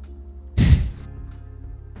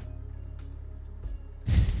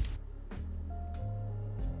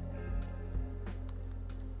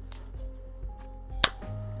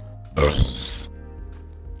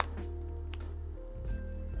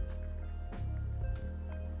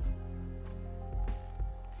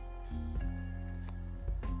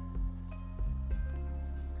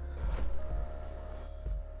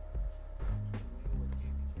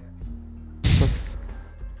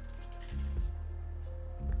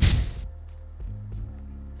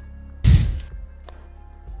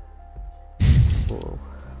 Whoa.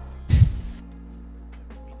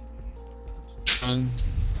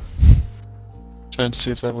 Try and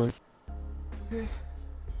see if that works.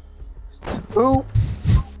 Who?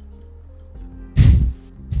 I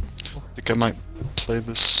think I might play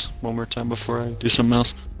this one more time before I do something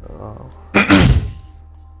else. Oh.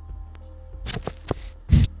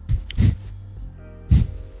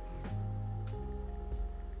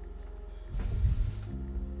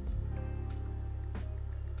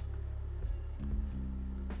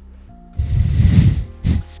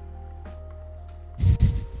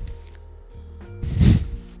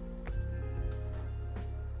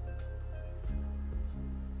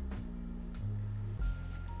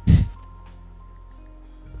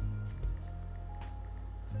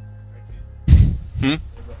 Hmm?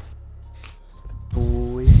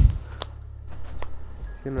 Boy.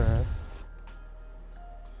 It's gonna...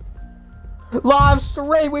 Live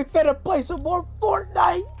stream! We finna play some more Fortnite!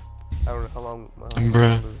 I don't know how long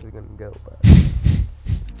Bruh. this is gonna go, but...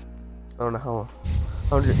 I don't know how long.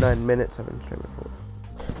 109 minutes I've been streaming for.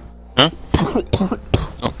 Huh?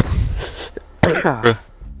 Oh. Bruh.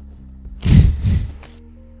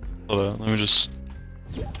 Hold on, let me just...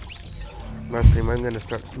 My stream, I'm gonna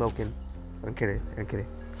start smoking. I'm kidding, I'm kidding.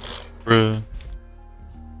 Bruh.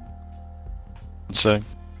 One sec.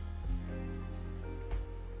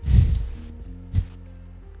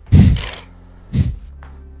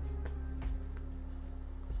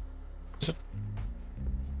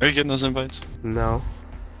 Are you getting those invites? No.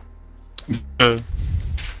 Oh,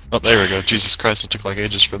 there we go. Jesus Christ, it took like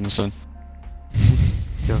ages for them to send.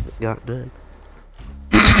 Got it done.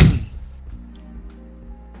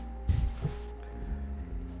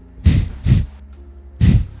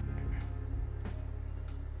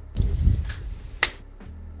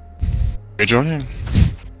 You're joining?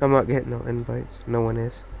 I'm not getting no invites. No one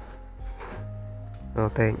is. No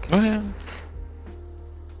thank. Oh yeah.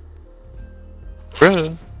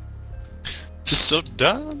 Bruh. This is so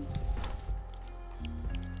dumb.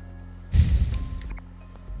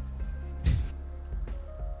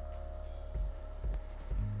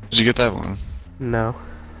 Did you get that one? No.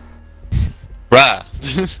 Bruh.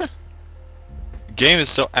 The game is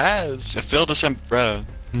so ass. It failed to send bruh.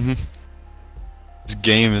 This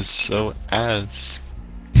game is so ass.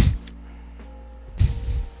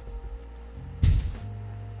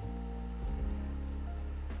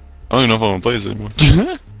 I don't even know if I want to play this anymore.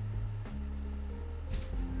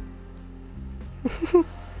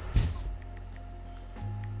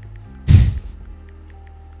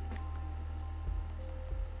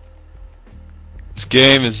 This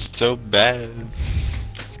game is so bad.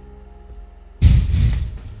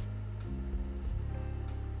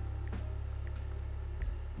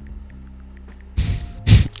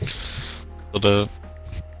 Hold up.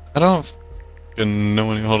 I don't fucking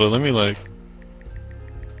know any. Hold on, let me like.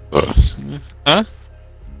 Huh?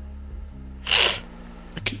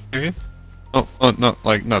 Okay. Oh, no,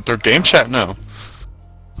 like, no, their game chat? No. Where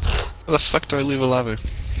the fuck do I leave a lobby?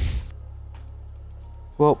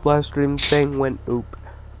 Well, live stream thing went oop.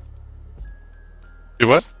 Do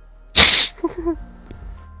what?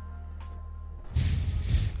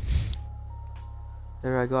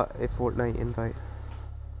 There, I got a Fortnite invite.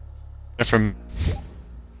 From.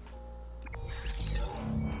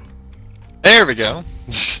 There we go.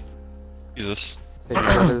 Jesus. Take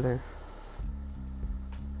it over there.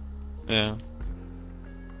 Yeah.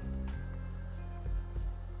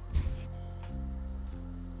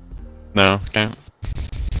 No, can't.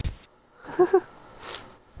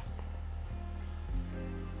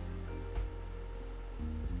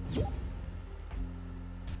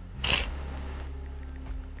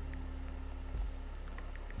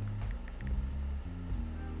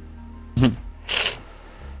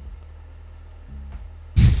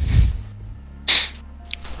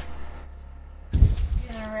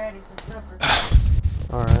 Getting ready for supper.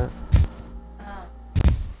 Alright.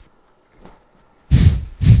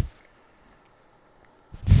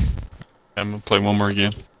 I'm gonna play one more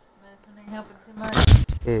game. Medicine ain't helping too much.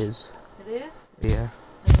 Is. It is? Yeah.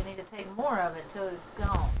 Then you need to take more of it till it's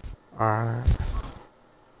gone. Alright.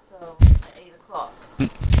 So, at 8 o'clock. We're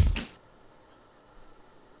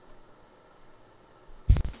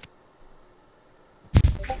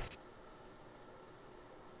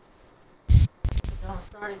gonna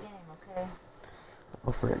start a game, okay?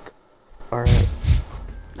 Oh, frick. Alright.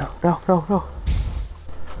 No.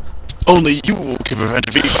 Only you can prevent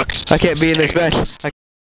V-Bucks. I can't be in this match.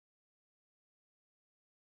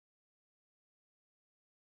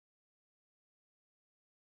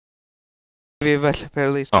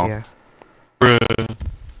 At least, Oh. yeah. Bruh. I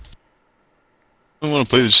don't wanna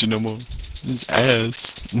play this shit no more. This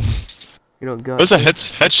ass. You don't got. What's a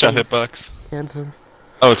headshot hitbox? Cancer.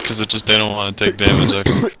 Oh, it's because it just they don't want to take damage.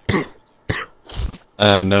 I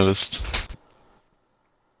have noticed.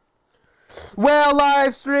 Well,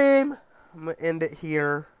 live stream. I'm gonna end it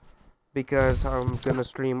here because I'm gonna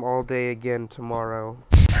stream all day again tomorrow.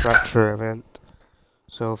 Fracture event.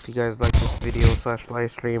 So if you guys like this video /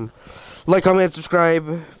 live stream, like, comment, subscribe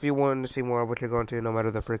if you want to see more of what you're going to, no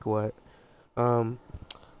matter the frick what.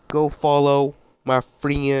 Go follow my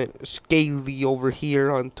friend Scaly over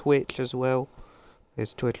here on Twitch as well.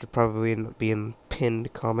 His Twitch will probably be in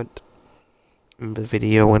pinned comment in the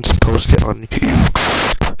video once I post it on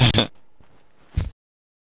YouTube.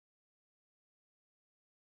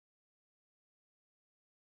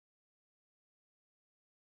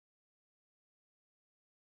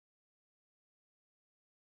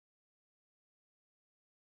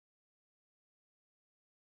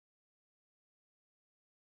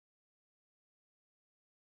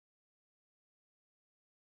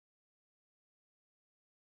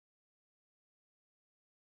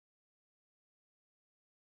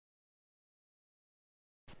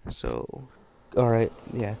 So, alright,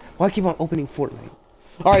 yeah. Why keep on opening Fortnite?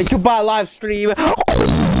 Alright, goodbye, live stream.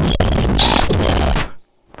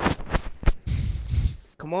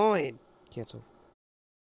 Come on. Cancel.